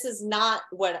 this is not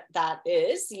what that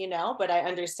is, you know, but I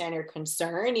understand your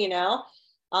concern, you know.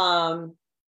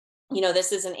 You know,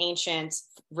 this is an ancient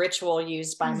ritual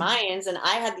used by Mayans, and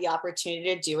I had the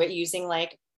opportunity to do it using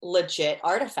like legit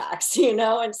artifacts, you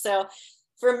know? And so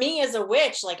for me as a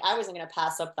witch, like I wasn't going to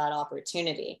pass up that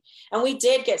opportunity. And we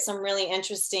did get some really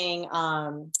interesting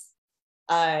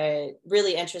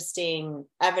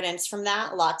evidence from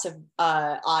that. Lots of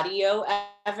audio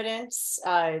evidence,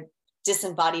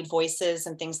 disembodied voices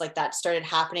and things like that started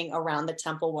happening around the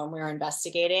temple when we were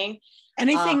investigating.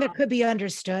 Anything that could be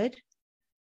understood?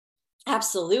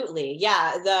 Absolutely.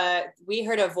 Yeah. We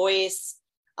heard a voice,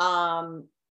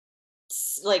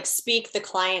 like speak the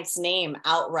client's name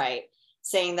outright,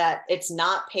 saying that it's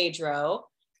not Pedro.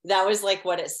 That was like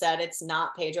what it said. It's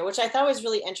not Pedro, which I thought was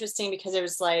really interesting because it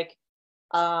was like,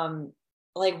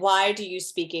 why do you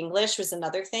speak English was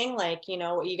another thing. Like, you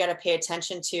know, you got to pay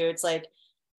attention to. It's like,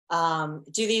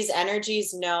 do these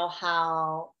energies know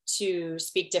how to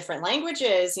speak different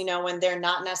languages, you know, when they're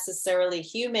not necessarily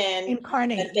human,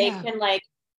 incarnate, that they can like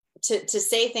to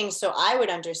say things so I would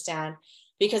understand.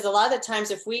 Because a lot of the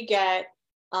times if we get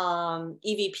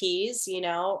EVPs, you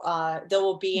know, there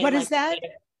will be what is that?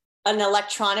 An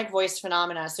electronic voice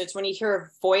phenomena. So it's when you hear a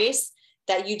voice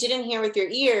that you didn't hear with your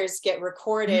ears get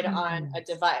recorded on a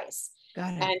device.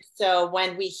 Got it. And so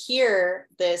when we hear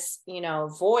this, you know,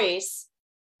 voice,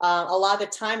 a lot of the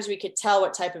times we could tell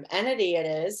what type of entity it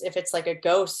is, if it's like a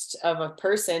ghost of a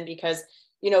person, because,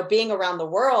 you know, being around the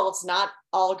world, not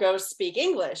all ghosts speak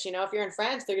English. You know, if you're in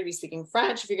France, they're going to be speaking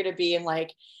French. If you're going to be in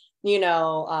like, you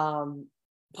know,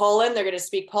 Poland, they're going to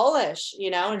speak Polish, you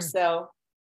know? And so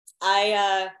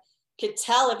I could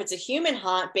tell if it's a human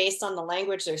haunt based on the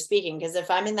language they're speaking. Because if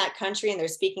I'm in that country and they're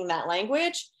speaking that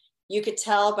language, you could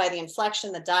tell by the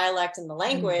inflection, the dialect, and the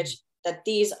language that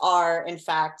these are in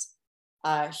fact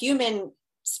human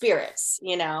spirits,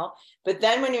 you know. But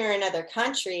then when you're in another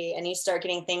country and you start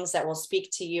getting things that will speak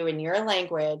to you in your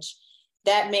language,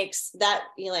 that makes that,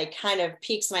 you know, like kind of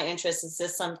piques my interest. Is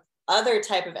this some other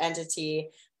type of entity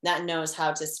that knows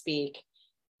how to speak,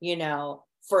 you know,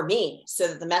 for me, so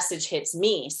that the message hits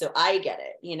me, so I get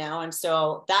it, you know? And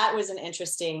so that was an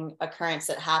interesting occurrence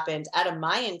that happened at a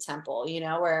Mayan temple, you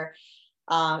know, where,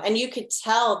 and you could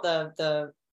tell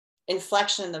the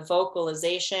inflection, the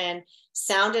vocalization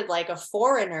sounded like a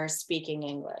foreigner speaking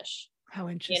English. How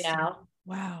interesting. You know?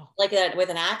 Wow. Like that with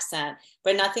an accent,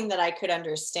 but nothing that I could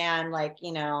understand. Like,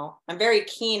 you know, I'm very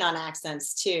keen on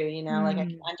accents too, you know, like I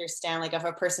can understand, like if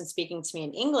a person's speaking to me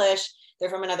in English, they're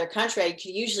from another country, I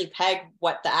could usually peg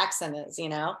what the accent is, you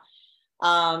know?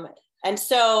 And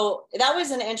so that was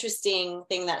an interesting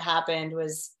thing that happened,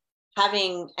 was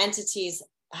having entities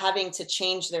having to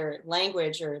change their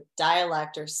language or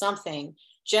dialect or something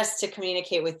just to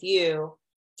communicate with you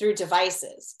through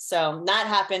devices. So that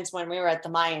happened when we were at the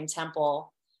Mayan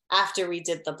temple after we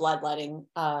did the bloodletting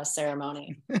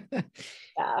ceremony.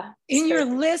 Yeah. In your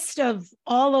list of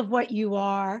all of what you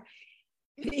are,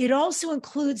 it also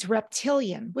includes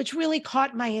reptilian, which really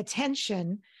caught my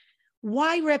attention.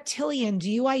 Why reptilian? Do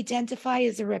you identify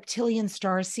as a reptilian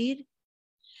starseed?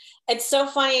 It's so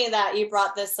funny that you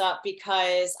brought this up,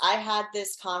 because I had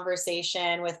this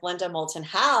conversation with Linda Moulton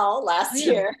Howe last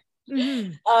year.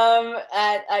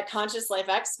 At Conscious Life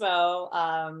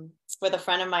Expo, with a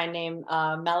friend of mine named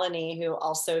Melanie, who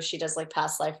also, she does like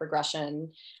past life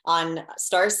regression on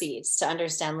star seeds to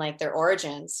understand like their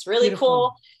origins. Really Beautiful.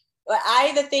 Cool.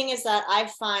 But the thing is that I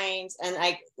find, and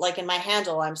I like in my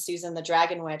handle, I'm Susan the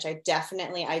Dragon Witch, I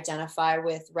definitely identify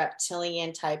with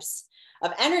reptilian types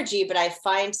of energy, but I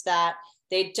find that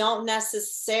they don't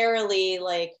necessarily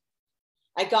like,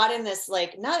 I got in this,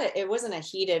 like, it wasn't a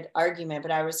heated argument,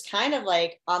 but I was kind of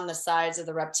like on the sides of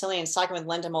the reptilians, talking with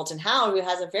Linda Moulton Howe, who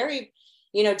has a very,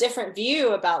 you know, different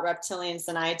view about reptilians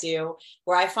than I do,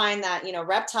 where I find that, you know,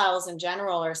 reptiles in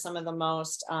general are some of the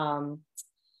most,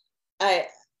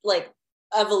 like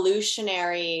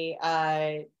evolutionary,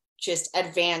 just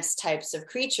advanced types of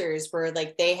creatures, where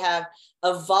like they have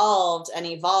evolved and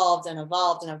evolved and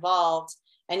evolved and evolved.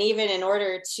 And even in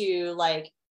order to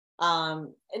like,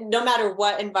 no matter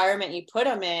what environment you put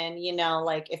them in, you know,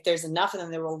 like if there's enough of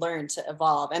them, they will learn to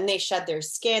evolve, and they shed their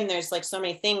skin. There's like so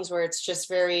many things where it's just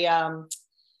very,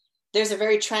 there's a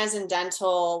very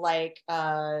transcendental, like,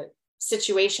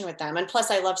 situation with them. And plus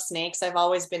I love snakes. I've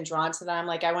always been drawn to them.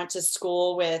 Like I went to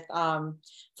school with,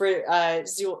 for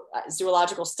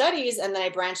zoological studies, and then I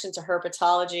branched into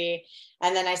herpetology,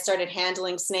 and then I started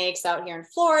handling snakes out here in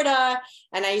Florida,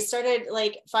 and I started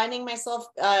like finding myself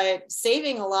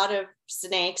saving a lot of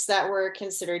snakes that were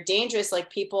considered dangerous. Like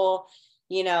people,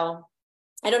 you know,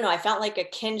 I don't know, I felt like a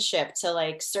kinship to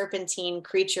like serpentine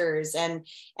creatures and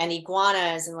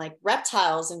iguanas and like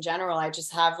reptiles in general. I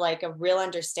just have like a real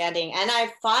understanding. And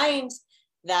I find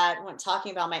that when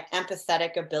talking about my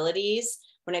empathetic abilities,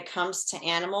 when it comes to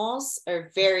animals,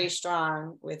 are very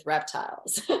strong with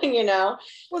reptiles, you know?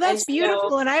 Well, that's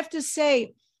beautiful. And I have to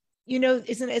say, you know,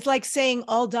 it's like saying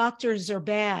all doctors are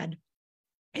bad.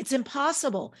 It's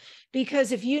impossible,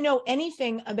 because if you know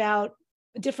anything about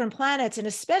different planets, and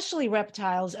especially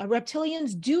reptiles,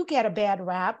 reptilians do get a bad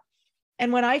rap.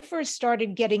 And when I first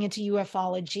started getting into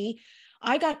ufology,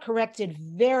 I got corrected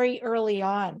very early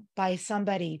on by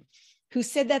somebody who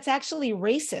said that's actually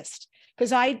racist,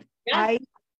 because I had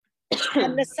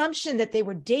an assumption that they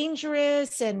were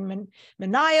dangerous and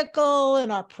maniacal,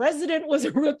 and our president was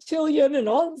a reptilian and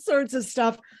all sorts of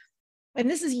stuff. And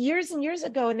this is years and years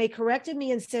ago. And they corrected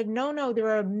me and said, no, there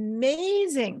are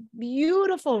amazing,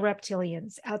 beautiful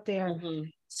reptilians out there.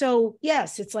 So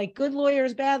yes, it's like good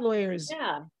lawyers, bad lawyers,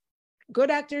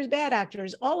 good actors, bad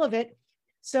actors, all of it.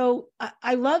 So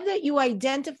I love that you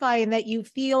identify and that you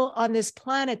feel on this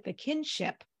planet the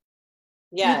kinship.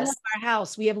 Yes. We love our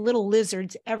house. We have little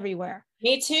lizards everywhere.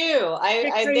 Me too.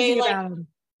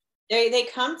 They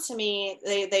come to me.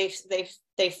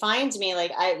 They find me.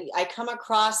 Like I come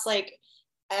across like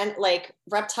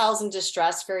reptiles in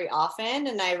distress very often,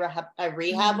 and I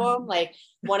rehab them. Like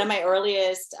one of my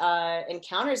earliest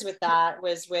encounters with that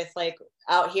was with like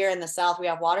out here in the South, we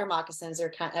have water moccasins.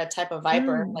 They're a type of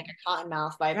viper, like a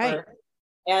cottonmouth viper,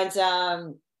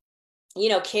 and you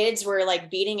know, kids were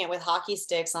like beating it with hockey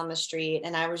sticks on the street.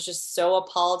 And I was just so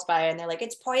appalled by it. And they're like,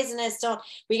 it's poisonous.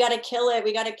 We got to kill it.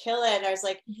 We got to kill it. And I was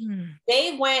like,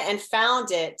 they went and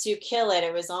found it to kill it.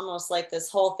 It was almost like this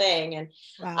whole thing. And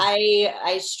Wow.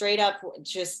 I straight up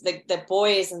just the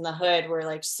boys in the hood were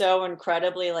like so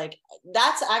incredibly like,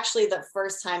 that's actually the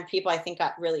first time people I think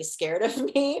got really scared of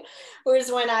me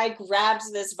was when I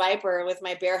grabbed this viper with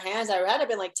my bare hands. I had to have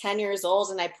been like 10 years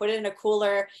old, and I put it in a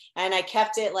cooler and I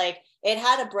kept it like, it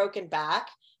had a broken back,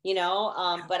 you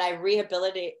know, but I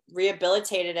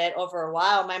rehabilitated it over a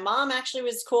while. My mom actually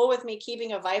was cool with me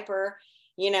keeping a viper,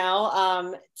 you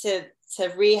know, to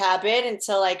rehab it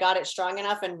until I got it strong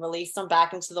enough and released them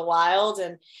back into the wild.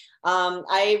 And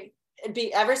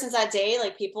ever since that day,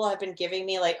 like people have been giving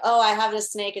me like, oh, I have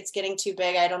this snake, it's getting too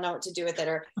big, I don't know what to do with it.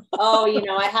 Or, oh, you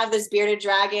know, I have this bearded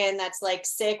dragon that's like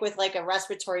sick with like a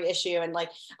respiratory issue. And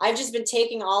like, I've just been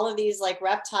taking all of these like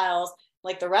reptiles,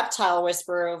 like the reptile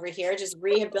whisperer over here, just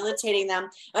rehabilitating them,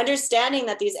 understanding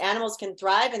that these animals can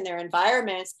thrive in their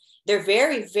environments. They're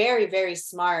very, very, very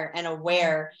smart and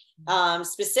aware.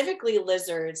 Specifically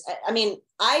lizards. I mean,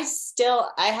 I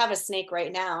have a snake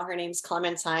right now. Her name's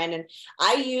Clementine, and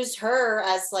I use her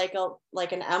as like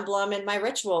an emblem in my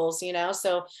rituals, you know?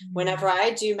 So whenever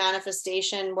I do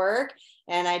manifestation work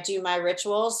and I do my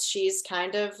rituals, she's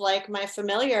kind of like my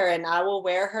familiar, and I will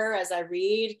wear her as I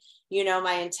read, you know,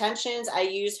 my intentions. I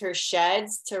use her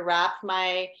sheds to wrap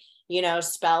my, you know,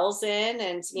 spells in.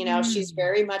 And, you know, she's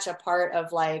very much a part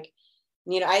of like,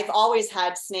 you know, I've always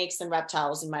had snakes and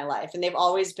reptiles in my life, and they've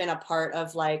always been a part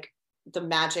of like the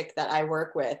magic that I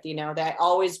work with, you know, that I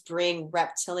always bring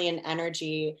reptilian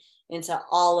energy into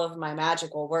all of my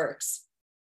magical works.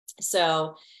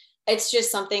 So it's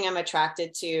just something I'm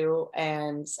attracted to.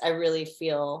 And I really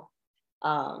feel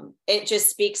it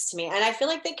just speaks to me. And I feel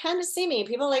like they kind of see me.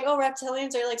 People are like, oh,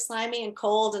 reptilians are like slimy and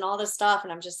cold and all this stuff.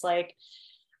 And I'm just like,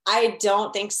 I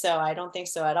don't think so. I don't think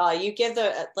so at all. You give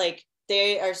like,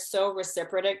 they are so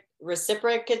reciprocative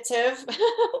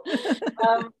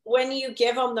when you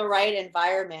give them the right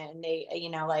environment. And they, you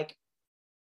know, like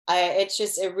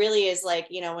it really is like,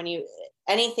 you know, when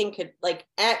anything could like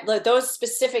those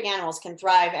specific animals can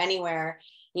thrive anywhere,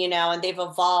 you know, and they've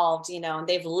evolved, you know, and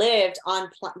they've lived on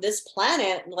this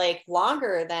planet like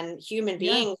longer than human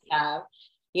beings have,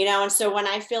 you know. And so when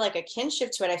I feel like a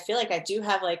kinship to it, I feel like I do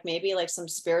have like maybe like some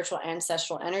spiritual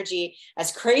ancestral energy,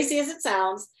 as crazy as it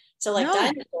sounds, to like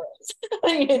dinosaurs,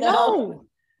 you know? No,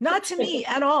 not to me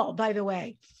at all, by the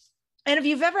way. And if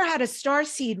you've ever had a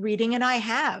starseed reading, and I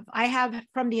have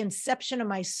from the inception of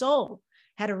my soul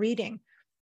had a reading,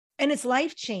 and it's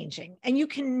life-changing. And you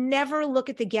can never look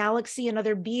at the galaxy and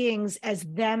other beings as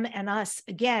them and us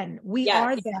again. We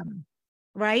are them,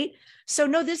 right? So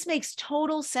no, this makes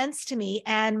total sense to me.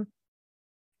 And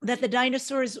that the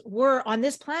dinosaurs were on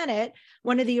this planet,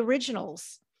 one of the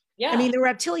originals. I mean, the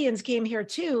reptilians came here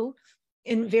too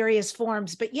in various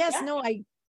forms, but no,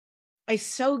 I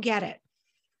so get it.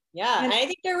 And I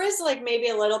think there is like maybe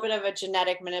a little bit of a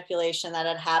genetic manipulation that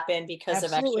had happened because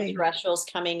of extraterrestrials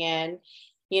coming in,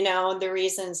 you know, and the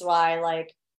reasons why,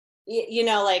 like, you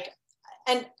know, like,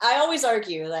 and I always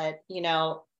argue that, you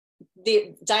know,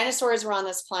 the dinosaurs were on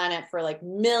this planet for like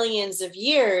millions of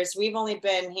years. We've only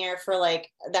been here for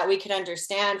like, that we could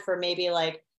understand, for maybe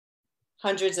like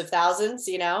hundreds of thousands,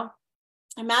 you know.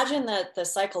 Imagine the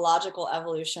psychological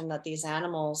evolution that these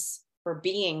animals or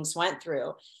beings went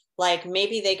through. Like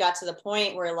maybe they got to the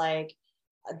point where like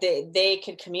they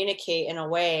could communicate in a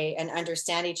way and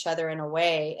understand each other in a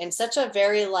way, in such a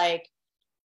very like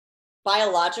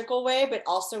biological way, but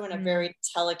also in a very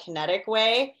telekinetic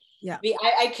way.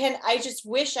 I just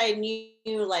wish I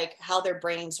knew like how their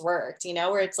brains worked, you know,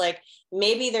 where it's like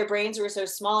maybe their brains were so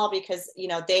small because, you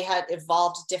know, they had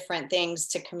evolved different things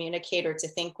to communicate or to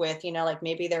think with, you know, like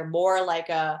maybe they're more like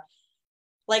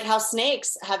how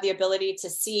snakes have the ability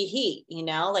to see heat, you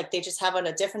know, like they just have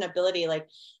a different ability. Like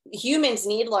humans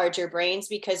need larger brains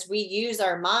because we use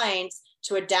our minds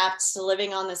to adapt to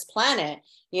living on this planet,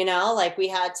 you know, like we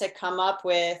had to come up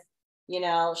with, you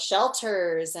know,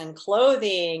 shelters and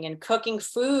clothing and cooking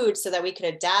food so that we could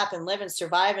adapt and live and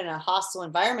survive in a hostile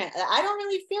environment. I don't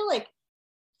really feel like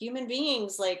human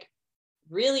beings like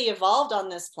really evolved on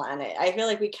this planet. I feel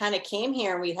like we kind of came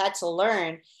here and we had to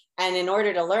learn. And in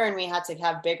order to learn, we had to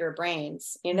have bigger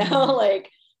brains, you know,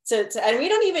 like and we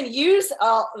don't even use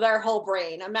their whole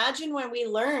brain. Imagine when we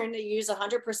learn to use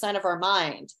 100% of our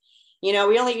mind, you know,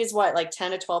 we only use what, like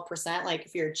 10 to 12%, like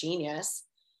if you're a genius,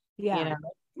 you know?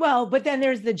 Well, but then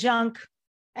there's the junk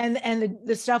and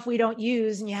the stuff we don't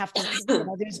use. And you have to, you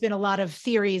know, there's been a lot of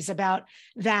theories about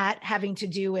that having to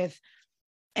do with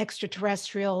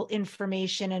extraterrestrial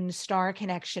information and star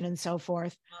connection and so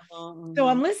forth. Mm-hmm. So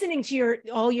I'm listening to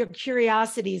all your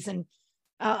curiosities, and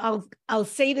I'll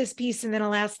say this piece and then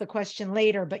I'll ask the question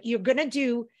later, but you're going to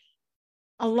do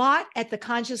a lot at the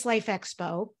Conscious Life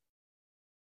Expo.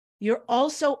 You're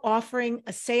also offering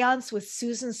a seance with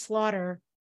Susan Slaughter.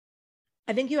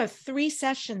 I think you have 3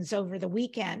 sessions over the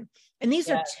weekend, and these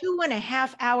are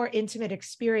 2.5-hour intimate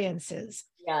experiences.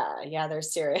 Yeah, they're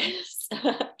serious.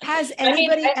 Has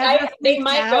anybody ever they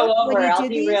might go over, I'll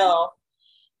be real.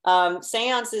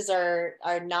 Seances are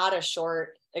not a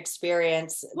short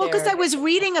experience. Well, because I was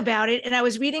reading about it, and I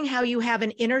was reading how you have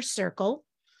an inner circle.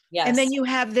 Yes. And then you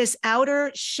have this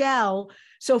outer shell.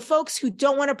 So folks who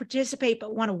don't want to participate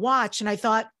but want to watch. And I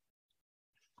thought,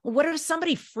 well, what if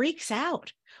somebody freaks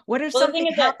out? What if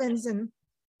something happens? And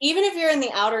even if you're in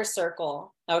the outer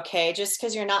circle, okay, just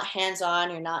because you're not hands-on,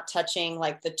 you're not touching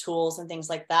like the tools and things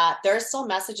like that, there's still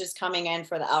messages coming in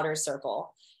for the outer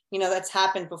circle. You know, that's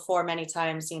happened before many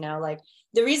times, you know, like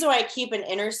the reason why I keep an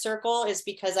inner circle is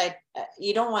because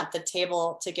you don't want the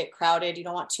table to get crowded. You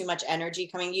don't want too much energy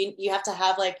coming. You have to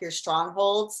have like your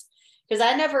strongholds, because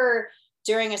I never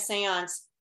during a seance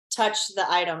touch the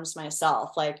items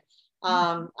myself. Like,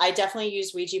 I definitely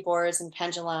use Ouija boards and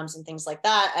pendulums and things like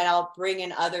that. And I'll bring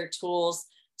in other tools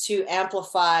to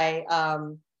amplify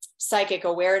psychic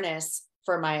awareness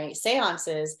for my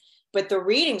seances. But the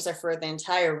readings are for the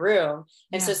entire room.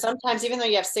 And so sometimes, even though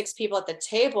you have 6 people at the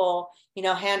table, you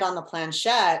know, hand on the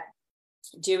planchette,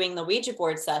 doing the Ouija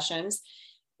board sessions,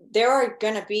 there are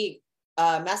going to be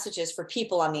messages for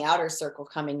people on the outer circle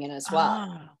coming in as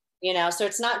well. You know, so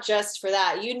it's not just for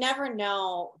that. You never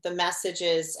know the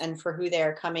messages and for who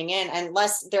they're coming in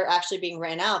unless they're actually being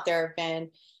written out. There have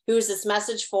been, who's this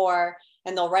message for?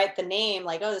 And they'll write the name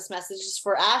like, oh, this message is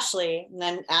for Ashley. And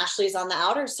then Ashley's on the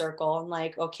outer circle. I'm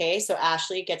like, okay, so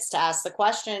Ashley gets to ask the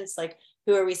questions, like,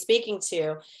 who are we speaking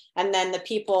to? And then the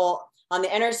people on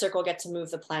the inner circle get to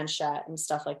move the planchette and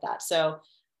stuff like that. So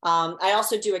I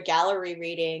also do a gallery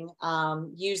reading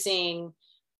using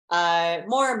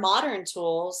more modern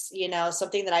tools, you know,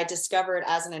 something that I discovered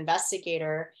as an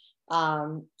investigator.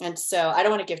 And so I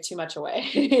don't want to give too much away,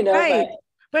 you know, right.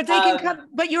 But they can come,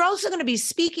 but you're also going to be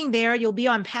speaking there. You'll be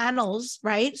on panels,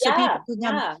 right? So people can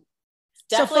come.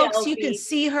 So folks, you can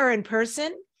see her in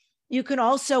person. You can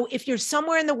also, if you're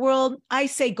somewhere in the world, I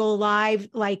say go live.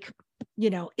 Like, you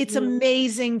know, it's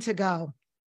amazing to go.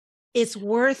 It's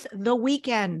worth the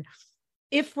weekend.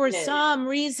 If for some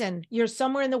reason you're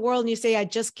somewhere in the world and you say, I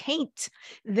just can't,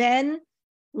 then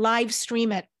live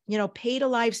stream it, you know, pay to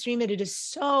live stream it. It is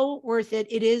so worth it.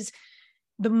 It is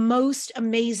the most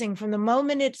amazing from the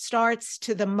moment it starts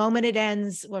to the moment it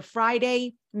ends, or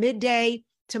Friday, midday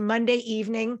to Monday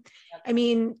evening. I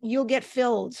mean, you'll get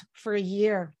filled for a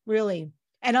year, really.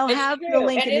 And I'll have the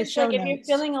link in the show notes. If you're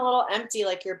feeling a little empty,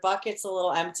 like your bucket's a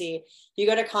little empty, you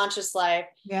go to Conscious Life,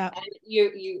 and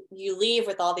you leave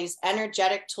with all these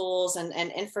energetic tools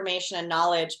and information and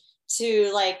knowledge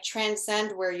to like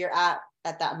transcend where you're at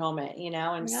that moment, you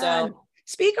know? And so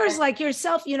speakers like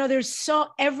yourself, you know,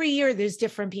 every year there's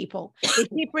different people. They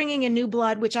keep bringing in new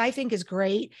blood, which I think is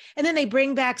great. And then they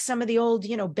bring back some of the old,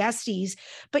 you know, besties,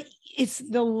 but it's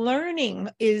the learning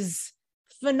is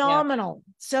phenomenal.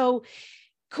 So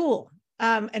cool.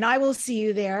 And I will see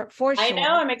you there for sure. I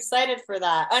know, I'm excited for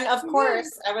that. And of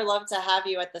course, I would love to have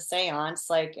you at the seance.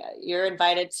 Like, you're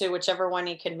invited to whichever one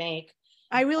you can make.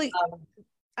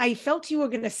 I felt you were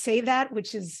going to say that,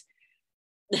 which is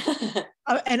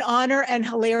an honor and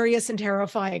hilarious and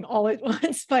terrifying all at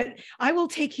once, but I will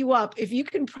take you up. If you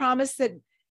can promise that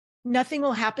nothing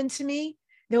will happen to me,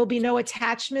 there will be no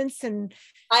attachments. And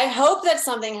I hope that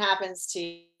something happens to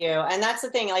you. And that's the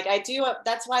thing, like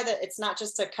that's why it's not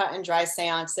just a cut and dry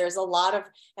seance. There's a lot of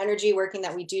energy working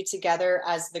that we do together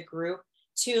as the group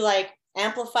to like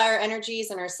amplify our energies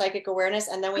and our psychic awareness.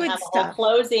 And then we have a whole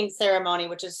closing ceremony,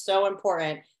 which is so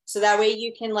important. So that way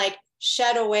you can like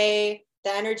shed away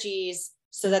the energies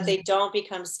so that they don't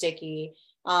become sticky.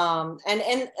 And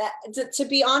to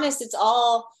be honest, it's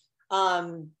all,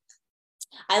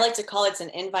 I like to call it an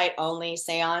invite only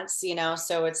seance, you know,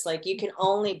 so it's like you can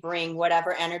only bring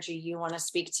whatever energy you want to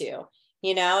speak to,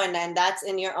 you know, and then that's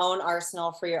in your own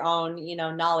arsenal for your own, you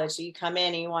know, knowledge. So you come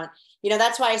in and you want, you know,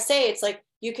 that's why I say it's like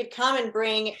you could come and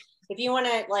bring, if you want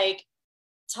to like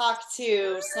talk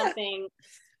to something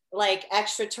like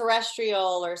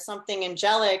extraterrestrial or something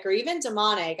angelic or even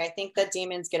demonic. I think that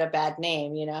demons get a bad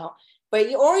name, you know, but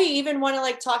you even want to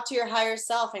like talk to your higher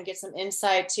self and get some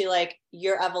insight to like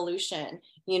your evolution,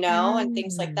 you know, and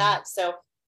things like that. So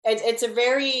it's a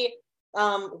very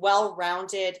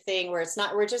well-rounded thing where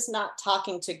we're just not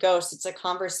talking to ghosts. It's a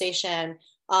conversation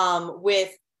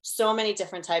with so many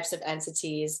different types of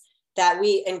entities that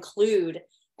we include.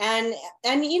 And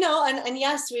you know, and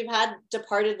yes, we've had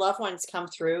departed loved ones come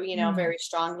through, you know, very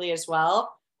strongly as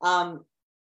well.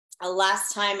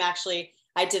 Last time actually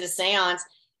I did a seance,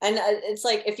 and it's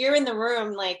like, if you're in the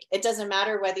room, like, it doesn't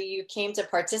matter whether you came to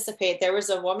participate. There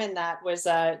was a woman that was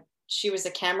she was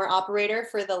a camera operator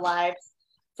for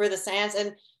the seance,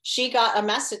 and she got a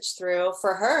message through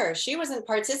for her. She wasn't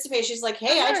participating. She's like,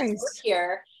 hey, I just work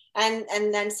here. And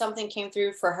then something came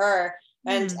through for her.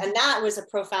 And that was a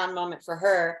profound moment for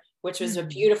her, which was a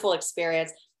beautiful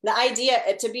experience. The idea,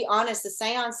 to be honest, the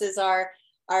seances are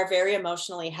very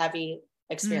emotionally heavy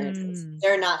experiences.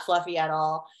 They're not fluffy at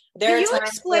all. Can you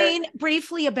explain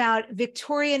briefly about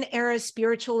Victorian era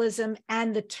spiritualism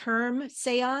and the term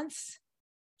seance?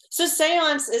 So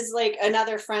seance is like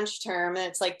another French term, and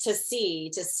it's like to see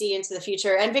into the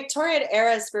future. And Victorian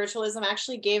era spiritualism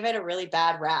actually gave it a really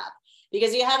bad rap,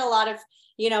 because you had a lot of,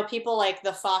 you know, people like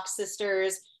the Fox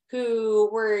sisters who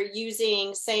were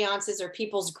using seances or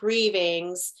people's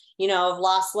grievings, you know, of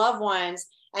lost loved ones,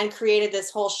 and created this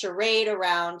whole charade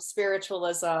around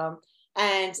spiritualism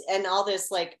and all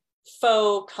this like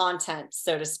faux content,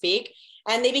 so to speak.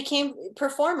 And they became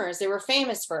performers. They were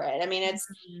famous for it. I mean, it's,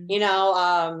 you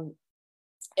know,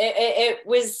 it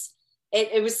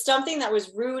was something that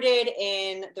was rooted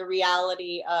in the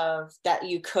reality of that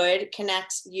you could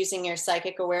connect using your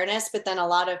psychic awareness. But then a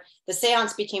lot of the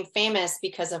seance became famous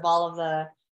because of all of the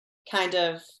kind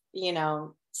of, you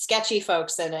know, sketchy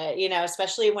folks in it, you know,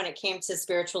 especially when it came to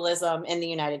spiritualism in the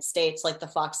United States, like the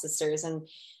Fox sisters. And,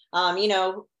 you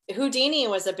know, Houdini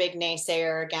was a big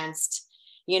naysayer against,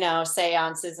 you know,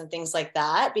 seances and things like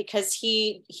that, because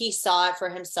he saw it for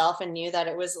himself and knew that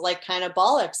it was like kind of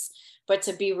bollocks. But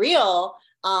to be real,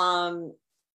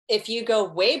 if you go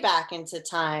way back into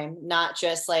time, not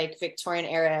just like Victorian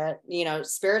era, you know,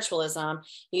 spiritualism,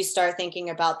 you start thinking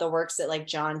about the works that like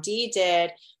John Dee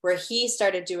did, where he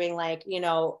started doing like, you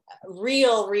know,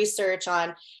 real research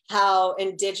on how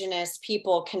indigenous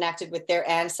people connected with their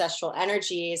ancestral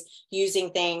energies using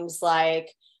things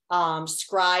like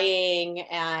scrying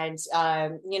and,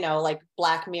 you know, like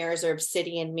black mirrors or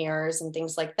obsidian mirrors and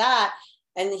things like that.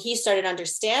 And he started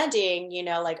understanding, you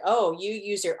know, like, oh, you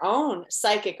use your own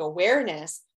psychic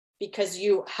awareness because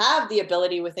you have the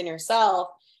ability within yourself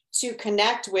to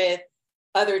connect with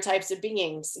other types of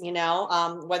beings, you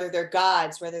know, whether they're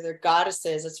gods, whether they're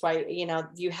goddesses. That's why, you know,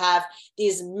 you have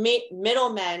these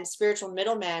middlemen, spiritual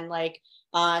middlemen, like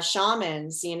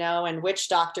shamans, you know, and witch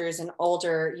doctors and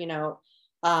older, you know,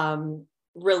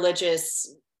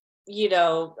 religious, you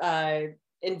know,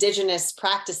 indigenous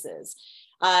practices.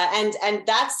 And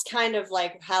that's kind of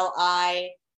like how I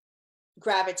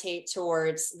gravitate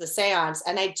towards the seance.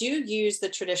 And I do use the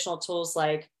traditional tools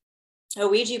like a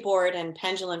Ouija board and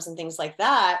pendulums and things like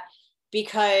that,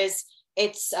 because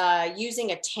it's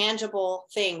using a tangible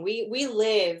thing. We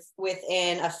live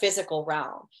within a physical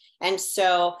realm. And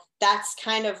so that's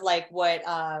kind of like what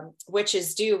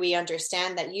witches do. We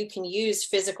understand that you can use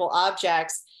physical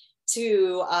objects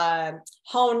to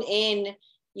hone in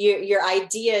your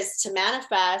ideas to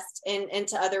manifest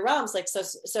into other realms. Like,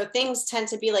 so things tend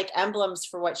to be like emblems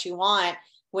for what you want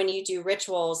when you do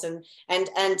rituals, and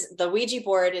the Ouija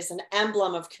board is an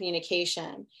emblem of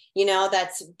communication, you know,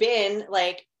 that's been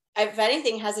like, if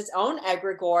anything, has its own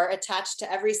egregore attached to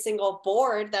every single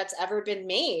board that's ever been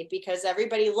made, because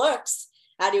everybody looks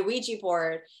at a Ouija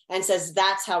board and says,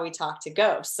 that's how we talk to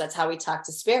ghosts. That's how we talk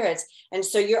to spirits. And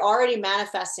so you're already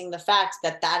manifesting the fact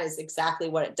that that is exactly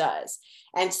what it does.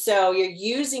 And so you're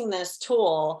using this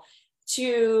tool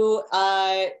to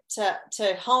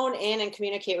hone in and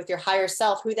communicate with your higher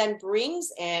self, who then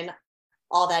brings in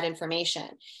all that information.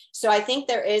 So I think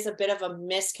there is a bit of a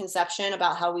misconception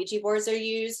about how Ouija boards are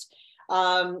used.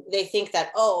 They think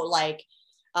that, oh, like,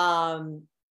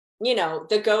 you know,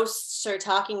 the ghosts are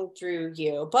talking through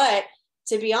you. But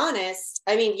to be honest,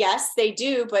 I mean, yes, they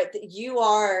do, but you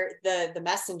are the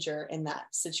messenger in that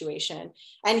situation.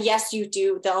 And yes, you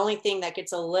do. The only thing that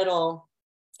gets a little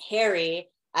hairy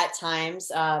at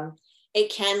times, it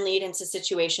can lead into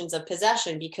situations of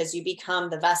possession, because you become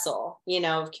the vessel, you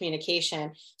know, of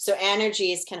communication. So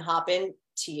energies can hop into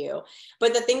you.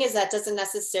 But the thing is, that doesn't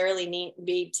necessarily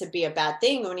need to be a bad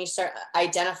thing when you start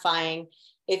identifying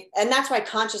it. And that's why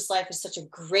Conscious Life is such a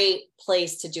great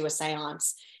place to do a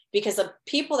seance, because the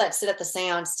people that sit at the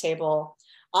seance table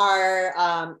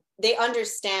are, they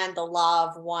understand the law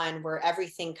of one, where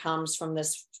everything comes from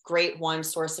this great one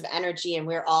source of energy, and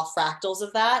we're all fractals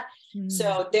of that.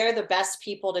 So they're the best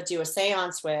people to do a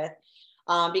seance with.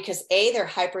 because they're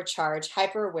hypercharged,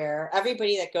 hyper aware.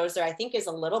 Everybody that goes there, I think, is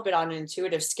a little bit on an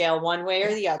intuitive scale, one way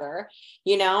or the other,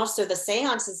 so the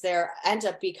seances there end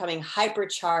up becoming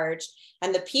hypercharged,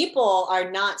 and the people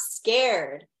are not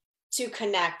scared to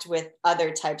connect with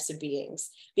other types of beings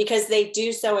because they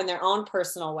do so in their own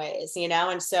personal ways,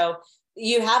 and so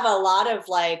you have a lot of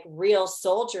like real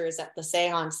soldiers at the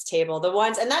seance table, the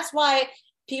ones, and that's why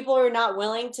people are not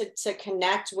willing to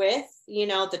connect with,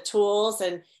 the tools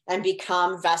and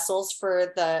become vessels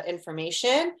for the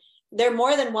information. They're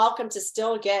more than welcome to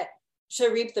still get to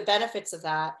reap the benefits of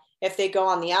that if they go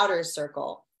on the outer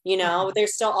circle. They're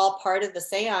still all part of the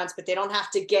seance, but they don't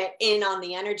have to get in on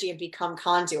the energy and become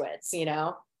conduits,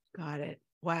 Got it.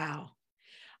 Wow.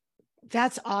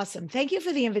 That's awesome. Thank you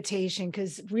for the invitation,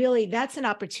 because really that's an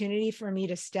opportunity for me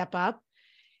to step up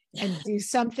and do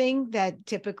something that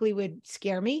typically would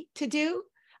scare me to do.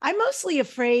 I'm mostly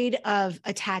afraid of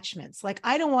attachments. Like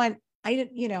somebody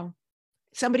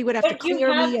would have to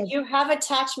clear me. You have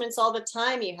attachments all the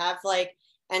time. You have like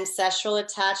ancestral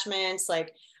attachments,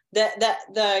 like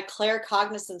the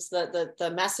claircognizance,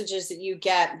 the messages that you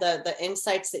get, the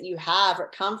insights that you have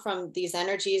come from these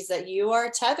energies that you are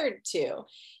tethered to,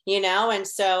 and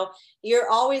so you're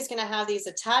always going to have these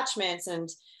attachments, and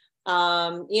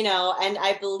and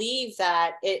I believe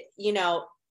that know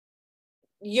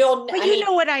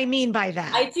what I mean by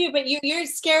that. I do, but you're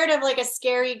scared of like a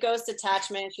scary ghost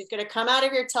attachment. She's going to come out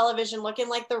of your television looking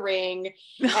like The Ring,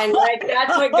 and like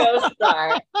that's what ghosts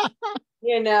are.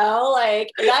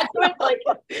 Like that's what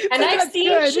and I've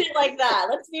seen shit like that.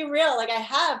 Let's be real. Like I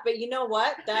have, but you know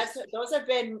what? Those have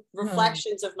been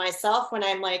reflections of myself when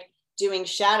I'm like doing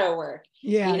shadow work.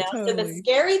 Yeah. Totally. So the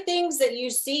scary things that you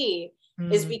see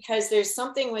is because there's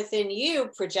something within you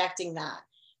projecting that,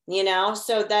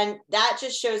 so then that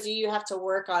just shows you have to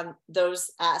work on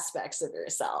those aspects of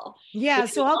yourself. Yeah.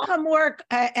 So I'll come work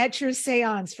at your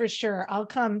seance for sure. I'll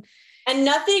come. And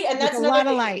that's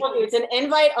another thing. It's an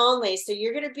invite only. So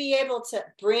you're going to be able to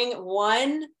bring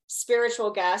one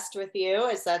spiritual guest with you,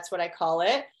 as that's what I call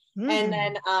it. And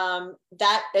then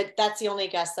that's the only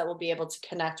guest that will be able to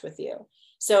connect with you.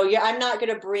 So I'm not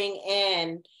going to bring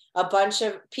in a bunch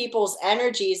of people's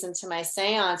energies into my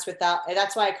seance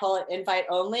that's why I call it invite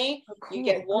only. Oh, cool. You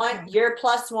get one, okay. Your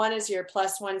 +1 is your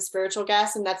 +1 spiritual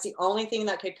guest. And that's the only thing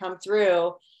that could come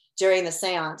through during the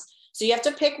seance. So you have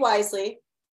to pick wisely.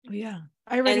 Yeah,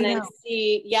 I already know.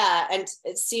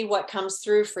 See what comes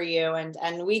through for you.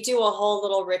 And we do a whole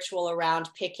little ritual around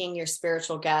picking your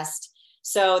spiritual guest.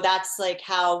 So that's like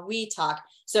how we talk.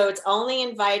 So it's only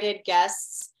invited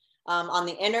guests on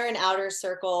the inner and outer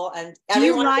circle. And do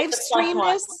you live stream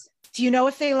this? Do you know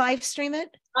if they live stream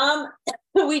it?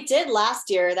 We did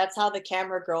last year. That's how the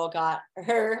camera girl got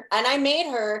her. And I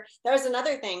made her. That was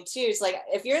another thing too. It's like,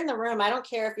 if you're in the room, I don't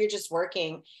care if you're just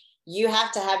working, you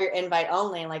have to have your invite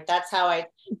only. Like that's how I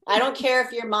don't care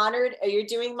if you're monitored, or you're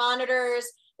doing monitors,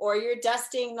 or you're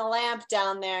dusting the lamp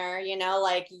down there,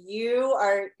 like you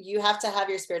have to have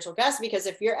your spiritual guest, because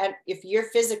if you're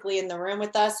physically in the room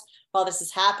with us while this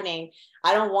is happening,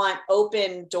 I don't want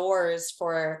open doors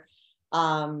for,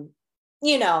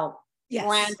 yes.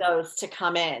 randos to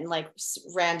come in, like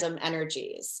random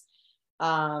energies.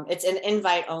 It's an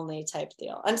invite only type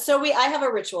deal. And so I have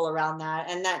a ritual around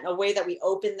that, and that a way that we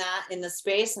open that in the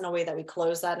space and a way that we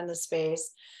close that in the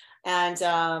space. And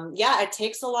it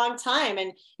takes a long time.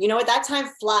 And you know what, that time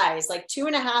flies. Like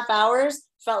 2.5 hours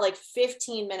felt like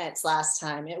 15 minutes last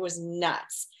time. It was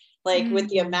nuts, like with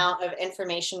the amount of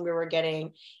information we were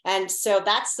getting. And so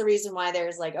that's the reason why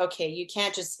there's like, okay, you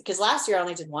can't just, because last year I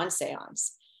only did one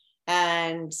seance,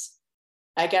 and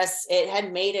I guess it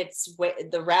had made its way,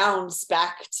 the rounds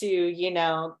back to,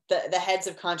 the heads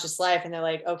of conscious life. And they're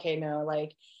like, okay, no,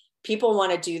 like people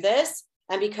want to do this.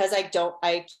 And because I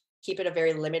keep it a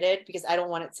very limited, because I don't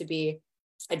want it to be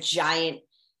a giant,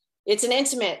 it's an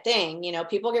intimate thing.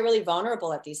 People get really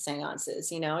vulnerable at these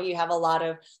seances. You have a lot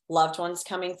of loved ones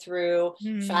coming through,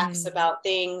 facts about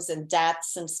things and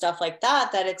deaths and stuff like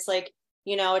that, that it's like,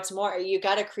 it's more, you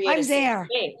got to create I'm there.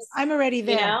 Space, I'm already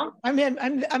there.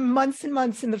 I'm months and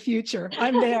months in the future.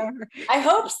 I'm there. I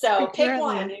hope so. Pick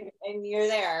one and you're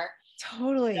there.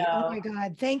 Totally. So. Oh my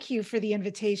God. Thank you for the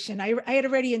invitation. I had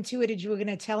already intuited you were going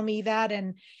to tell me that.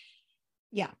 And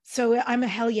yeah, so I'm a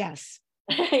hell yes.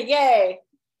 Yay.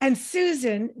 And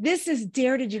Susan, this is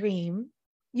Dare to Dream.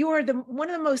 You are one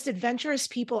of the most adventurous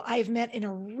people I've met in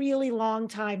a really long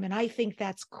time. And I think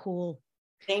that's cool.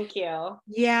 Thank you.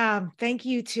 Yeah, thank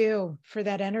you too for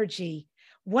that energy.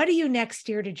 What are you next,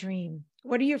 Dare to Dream?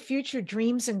 What are your future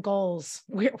dreams and goals?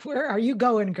 Where are you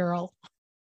going, girl?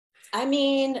 I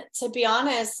mean, to be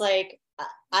honest, like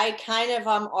I kind of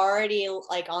am already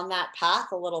like on that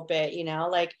path a little bit, you know,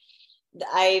 like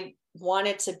I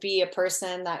wanted to be a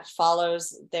person that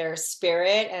follows their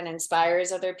spirit and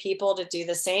inspires other people to do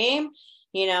the same.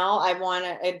 You know, I want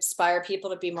to inspire people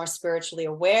to be more spiritually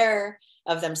aware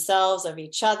of themselves, of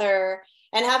each other,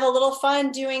 and have a little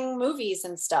fun doing movies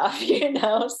and stuff, you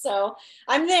know. So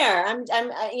I'm there.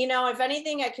 you know, if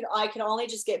anything, I could only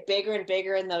just get bigger and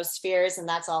bigger in those spheres, and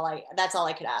that's all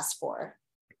I could ask for.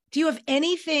 Do you have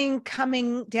anything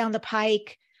coming down the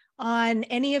pike on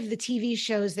any of the TV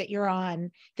shows that you're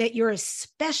on that you're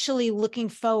especially looking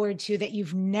forward to that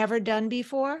you've never done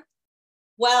before?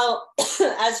 Well,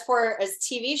 as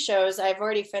TV shows, I've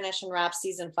already finished and wrapped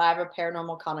season 5 of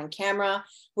Paranormal Caught on Camera,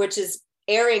 which is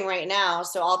airing right now.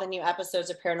 So all the new episodes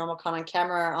of Paranormal Caught on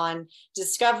Camera are on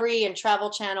Discovery and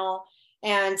Travel Channel.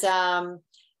 And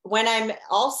when I'm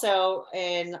also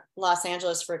in Los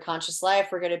Angeles for Conscious Life,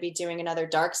 we're going to be doing another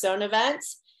Dark Zone event.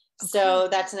 Okay. So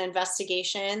that's an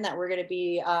investigation that we're going to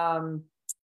be,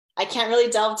 I can't really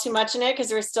delve too much in it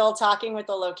because we're still talking with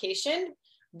the location,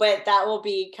 but that will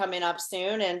be coming up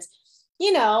soon. And,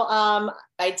 you know,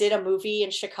 I did a movie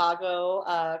in Chicago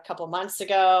a couple months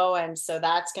ago. And so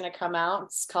that's going to come out.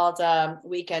 It's called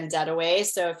Weekend Deadaway.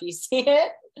 So if you see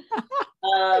it,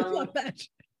 I love that.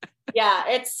 Yeah,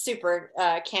 it's super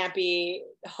campy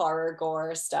horror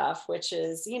gore stuff, which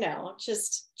is, you know,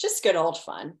 just good old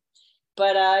fun.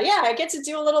 But yeah, I get to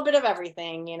do a little bit of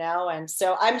everything, you know, and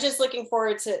so I'm just looking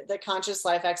forward to the Conscious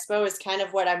Life Expo is kind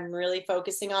of what I'm really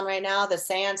focusing on right now. The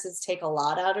seances take a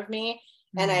lot out of me,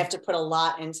 and I have to put a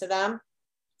lot into them,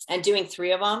 and doing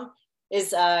 3 of them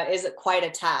is quite a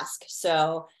task.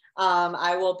 So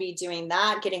I will be doing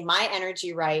that, getting my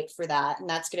energy right for that. And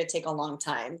that's going to take a long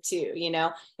time too. You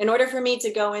know, in order for me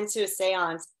to go into a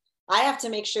seance, I have to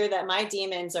make sure that my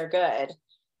demons are good.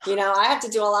 You know, I have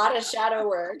to do a lot of shadow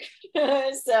work.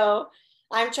 So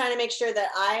I'm trying to make sure that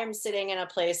I am sitting in a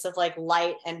place of like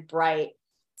light and bright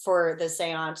for the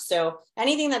seance. So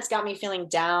anything that's got me feeling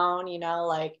down, you know,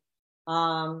 like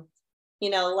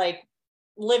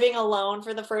living alone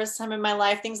for the first time in my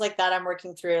life, things like that I'm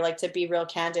working through, like to be real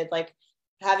candid, like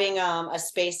having a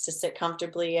space to sit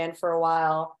comfortably in for a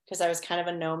while because I was kind of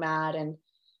a nomad, and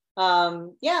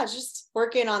yeah, just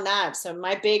working on that. So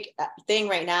my big thing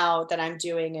right now that I'm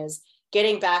doing is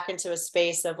getting back into a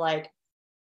space of like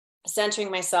centering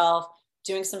myself,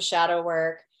 doing some shadow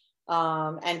work,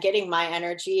 and getting my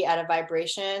energy at a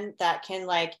vibration that can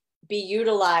like be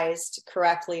utilized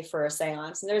correctly for a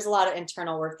seance. And there's a lot of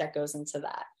internal work that goes into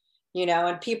that, you know,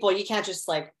 and people, you can't just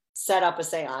like set up a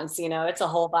seance, you know, it's a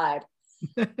whole vibe.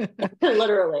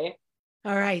 Literally.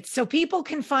 All right. So people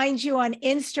can find you on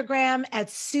Instagram at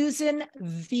Susan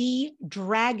the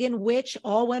Dragon Witch,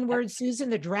 all one word, Susan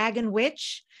the Dragon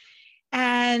Witch.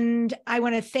 And I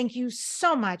want to thank you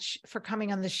so much for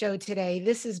coming on the show today.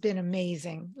 This has been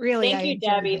amazing. Really. Thank you,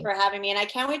 Debbie, for having me. And I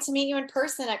can't wait to meet you in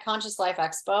person at Conscious Life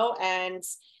Expo.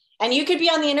 And you could be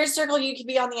on the inner circle, you could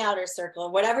be on the outer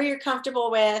circle, whatever you're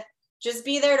comfortable with, just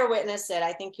be there to witness it.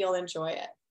 I think you'll enjoy it.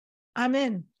 I'm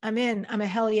in. I'm a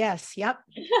hell yes. Yep.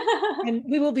 And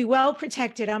we will be well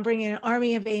protected. I'm bringing an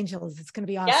army of angels. It's going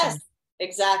to be awesome. Yes,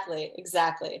 exactly.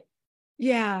 Exactly.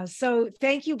 Yeah. So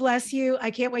thank you. Bless you. I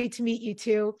can't wait to meet you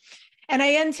too. And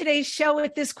I end today's show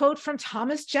with this quote from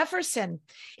Thomas Jefferson.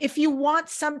 If you want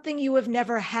something you have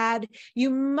never had, you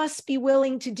must be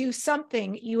willing to do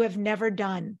something you have never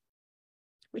done,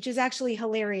 which is actually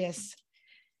hilarious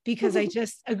because I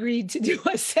just agreed to do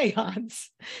a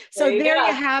seance. So there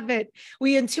you have it.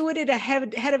 We intuited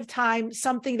ahead of time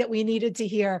something that we needed to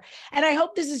hear. And I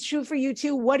hope this is true for you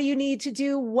too. What do you need to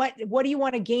do? What do you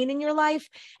want to gain in your life?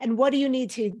 And what do you need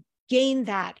to gain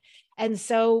that? And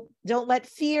so don't let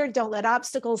fear, don't let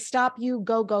obstacles stop you.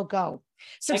 Go, go, go.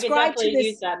 Subscribe to this.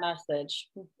 Use that message.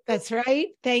 That's right.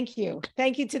 Thank you.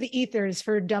 Thank you to the ethers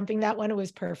for dumping that one. It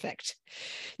was perfect.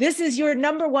 This is your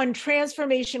 #1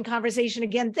 transformation conversation.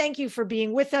 Again, thank you for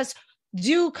being with us.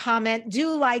 Do comment,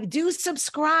 do like, do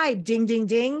subscribe, ding, ding,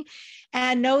 ding,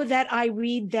 and know that I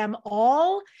read them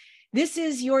all. This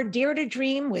is your Dare to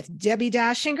Dream with Debbie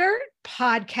Dashinger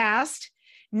podcast.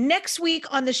 Next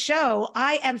week on the show,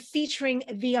 I am featuring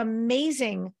the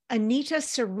amazing Anita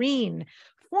Serene,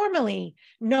 formerly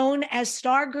known as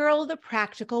Stargirl, the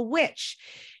Practical Witch.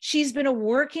 She's been a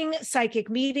working psychic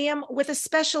medium with a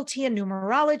specialty in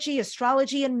numerology,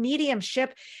 astrology, and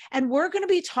mediumship. And we're going to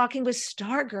be talking with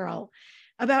Stargirl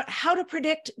about how to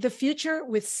predict the future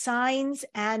with signs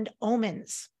and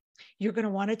omens. You're going to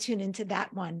want to tune into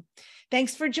that one.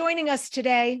 Thanks for joining us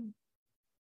today.